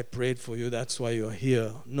say, I prayed for you, that's why you're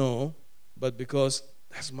here. No, but because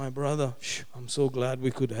that's my brother. I'm so glad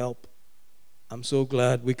we could help. I'm so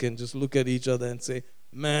glad we can just look at each other and say,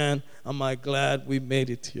 man, am I glad we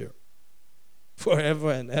made it here.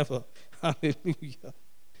 Forever and ever. Hallelujah.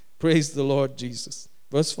 Praise the Lord Jesus.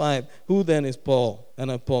 Verse 5, who then is Paul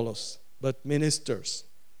and Apollos, but ministers,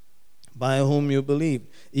 by whom you believe,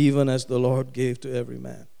 even as the Lord gave to every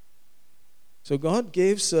man. So God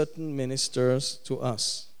gave certain ministers to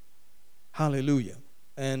us. Hallelujah.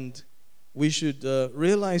 And we should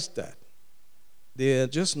realize that. They are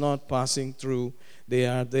just not passing through. They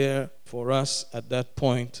are there for us at that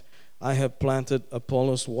point. I have planted,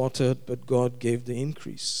 Apollos watered, but God gave the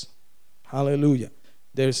increase. Hallelujah.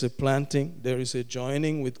 There is a planting, there is a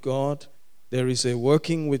joining with God, there is a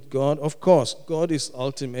working with God. Of course, God is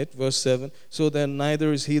ultimate, verse 7. So then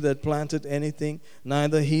neither is he that planted anything,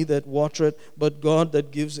 neither he that watered, but God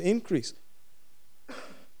that gives increase.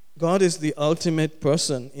 God is the ultimate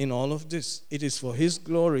person in all of this. It is for his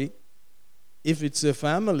glory. If it's a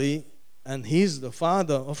family and he's the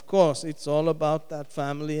father, of course, it's all about that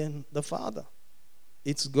family and the father.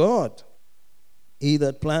 It's God. He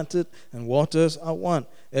that planted and waters are one.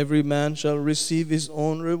 Every man shall receive his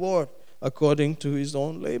own reward according to his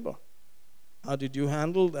own labor. How did you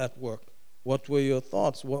handle that work? What were your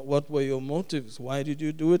thoughts? What were your motives? Why did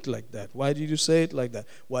you do it like that? Why did you say it like that?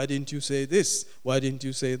 Why didn't you say this? Why didn't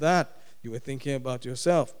you say that? You were thinking about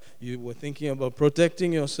yourself. You were thinking about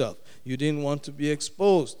protecting yourself. You didn't want to be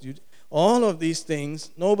exposed. All of these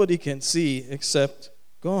things nobody can see except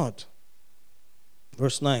God.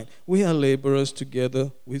 Verse 9, we are laborers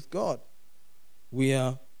together with God. We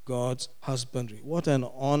are God's husbandry. What an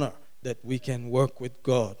honor that we can work with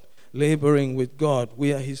God, laboring with God.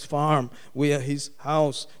 We are his farm. We are his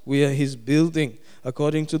house. We are his building.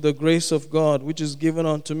 According to the grace of God, which is given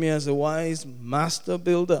unto me as a wise master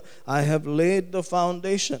builder, I have laid the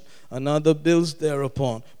foundation. Another builds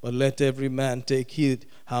thereupon. But let every man take heed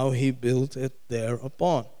how he built it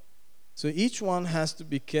thereupon. So each one has to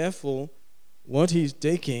be careful what he's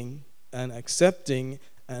taking and accepting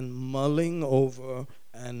and mulling over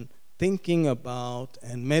and thinking about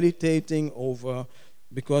and meditating over,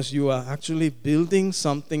 because you are actually building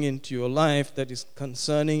something into your life that is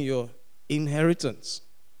concerning your inheritance,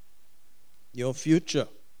 your future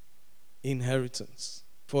inheritance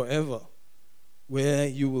forever, where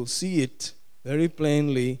you will see it very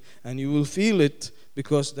plainly and you will feel it,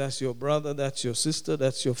 because that's your brother, that's your sister,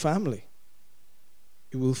 that's your family.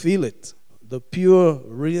 You will feel it. The pure,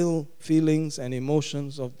 real feelings and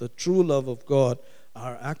emotions of the true love of God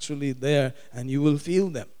are actually there, and you will feel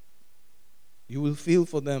them. You will feel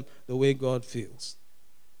for them the way God feels.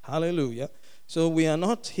 Hallelujah. So we are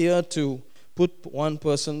not here to put one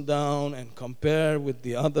person down and compare with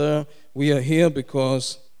the other. We are here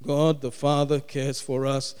because God the Father cares for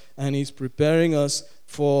us, and he's preparing us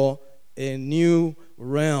for a new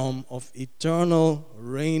realm of eternal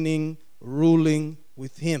reigning, ruling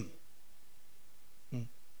with him.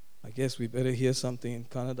 I guess we better hear something in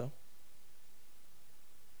Canada.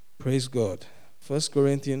 Praise God. 1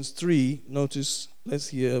 Corinthians 3, notice, let's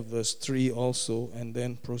hear verse 3 also, and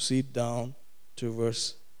then proceed down to verse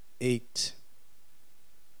 8.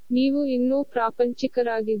 ನೀವು ಇನ್ನೂ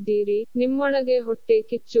ಪ್ರಾಪಂಚಿಕರಾಗಿದ್ದೀರಿ, ನಿಮ್ಮೊಳಗೆ ಹೊಟ್ಟೆ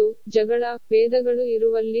ಕಿಚ್ಚು, ಜಗಳ, ಭೇದಗಳು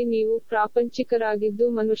ಇರುವಲ್ಲಿ ನೀವು ಪ್ರಾಪಂಚಿಕರಾಗಿದ್ದು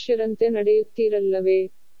ಮನುಷ್ಯರಂತೆ ನಡೆಯುತ್ತೀರಲ್ಲವೇ?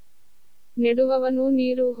 ನೆಡುವವನೂ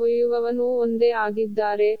ನೀರು ಹೊಯ್ಯುವವನೂ ಒಂದೇ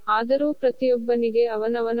ಆಗಿದ್ದಾರೆ, ಆದರೂ ಪ್ರತಿಯೊಬ್ಬನಿಗೆ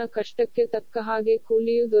ಅವನವನ ಕಷ್ಟಕ್ಕೆ ತಕ್ಕ ಹಾಗೆ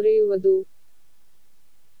ಕೂಲಿಯು ದೊರೆಯುವುದು.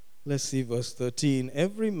 Let's see verse 13.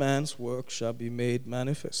 Every man's work shall be made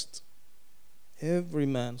manifest. Every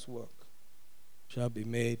man's work shall be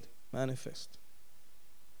made manifest.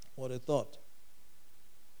 What a thought.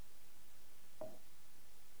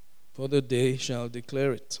 For the day shall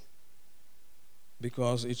declare it,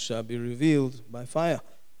 because it shall be revealed by fire.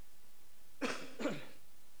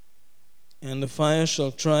 And the fire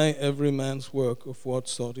shall try every man's work of what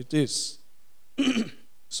sort it is.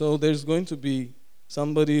 So there's going to be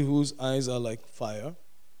somebody whose eyes are like fire.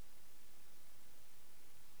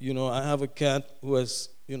 I have a cat who has,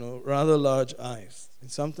 rather large eyes. And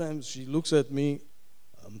sometimes she looks at me,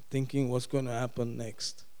 I'm thinking what's going to happen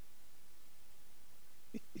next.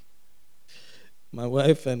 My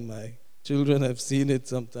wife and my children have seen it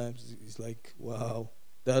sometimes. It's like, wow,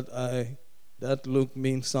 that eye, that look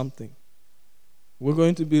means something. We're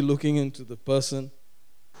going to be looking into the person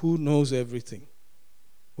who knows everything,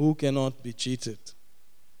 who cannot be cheated,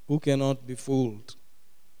 who cannot be fooled.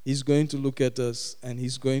 He's going to look at us and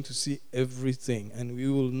he's going to see everything, and we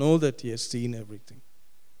will know that he has seen everything.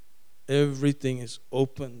 Everything is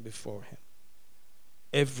open before him.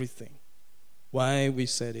 Everything. Why we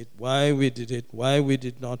said it, why we did it, why we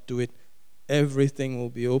did not do it, everything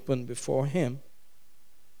will be open before him.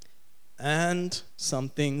 And some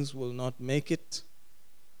things will not make it,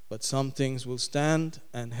 but some things will stand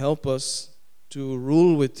and help us to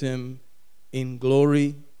rule with him in glory,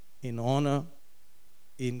 in honor,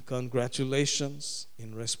 in congratulations, in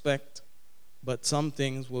respect. But some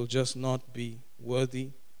things will just not be worthy.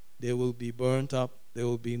 They will be burnt up. There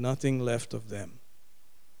will be nothing left of them.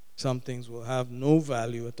 Some things will have no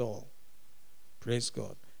value at all. Praise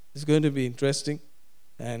God. It's going to be interesting,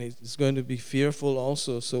 and it's going to be fearful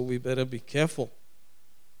also, so we better be careful.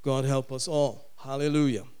 God help us all.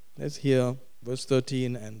 Hallelujah. Let's hear verse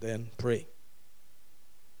 13 and then pray.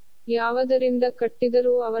 ಯಾವುದರಿಂದ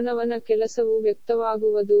ಕಟ್ಟಿದರೂ ಅವನವನ ಕೆಲಸವು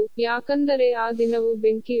ವ್ಯಕ್ತವಾಗುವುದು, ಯಾಕಂದರೆ ಆ ದಿನವು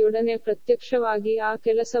ಬೆಂಕಿಯೊಡನೆ ಪ್ರತ್ಯಕ್ಷವಾಗಿ ಆ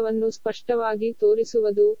ಕೆಲಸವನ್ನು ಸ್ಪಷ್ಟವಾಗಿ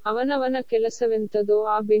ತೋರಿಸುವುದು, ಅವನವನ ಕೆಲಸವೆಂತದೋ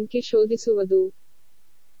ಆ ಬೆಂಕಿ ಶೋಧಿಸುವುದು.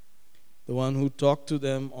 The one who talked to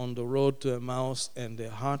them on the road to Emmaus and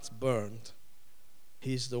their hearts burned,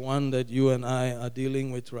 he's the one that you and I are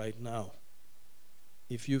dealing with right now.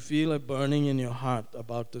 If you feel a burning in your heart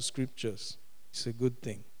about the scriptures, it's a good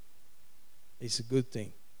thing. It's a good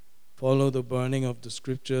thing. Follow the burning of the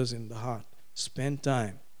scriptures in the heart. Spend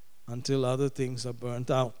time until other things are burnt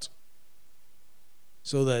out,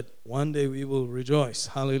 so that one day we will rejoice,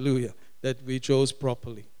 hallelujah, that we chose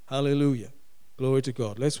properly. Hallelujah. Glory to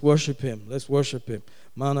God. Let's worship Him. Let's worship Him.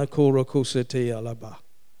 Manakora kosete alaba.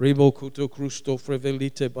 Rebo kuto krusto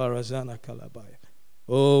frevelite barazana kalabaya.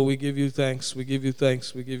 Oh, we give you thanks. We give you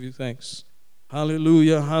thanks. We give you thanks.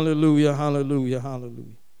 Hallelujah, hallelujah, hallelujah,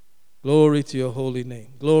 hallelujah. Glory to your holy name.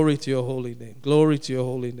 Glory to your holy name. Glory to your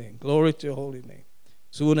holy name. Glory to your holy name.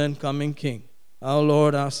 Soon and coming King, our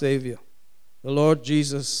Lord, our Savior, the Lord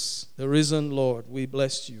Jesus, the risen Lord, we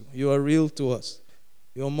bless you. You are real to us.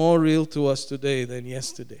 You're more real to us today than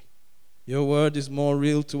yesterday. Your word is more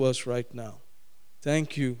real to us right now.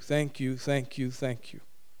 Thank you, thank you, thank you, thank you.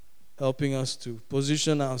 Helping us to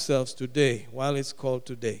position ourselves today while it's called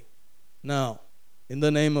today. Now, in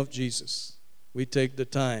the name of Jesus, we take the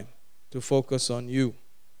time to focus on you,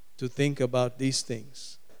 to think about these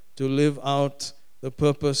things, to live out the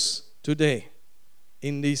purpose today,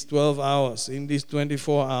 in these 12 hours, in these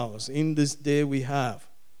 24 hours, in this day we have,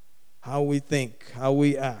 how we think, how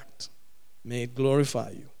we act. May it glorify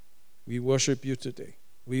you. We worship you today.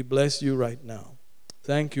 We bless you right now.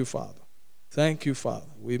 Thank you, Father. Thank you,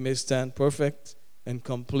 Father. We may stand perfect and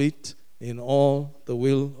complete in all the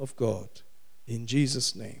will of God. In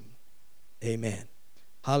Jesus' name, amen.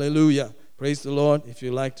 Hallelujah. Praise the Lord. If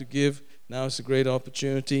you like to give, now is a great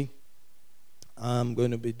opportunity. I'm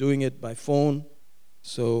going to be doing it by phone.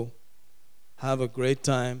 So have a great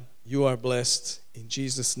time. You are blessed. In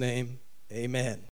Jesus' name, amen.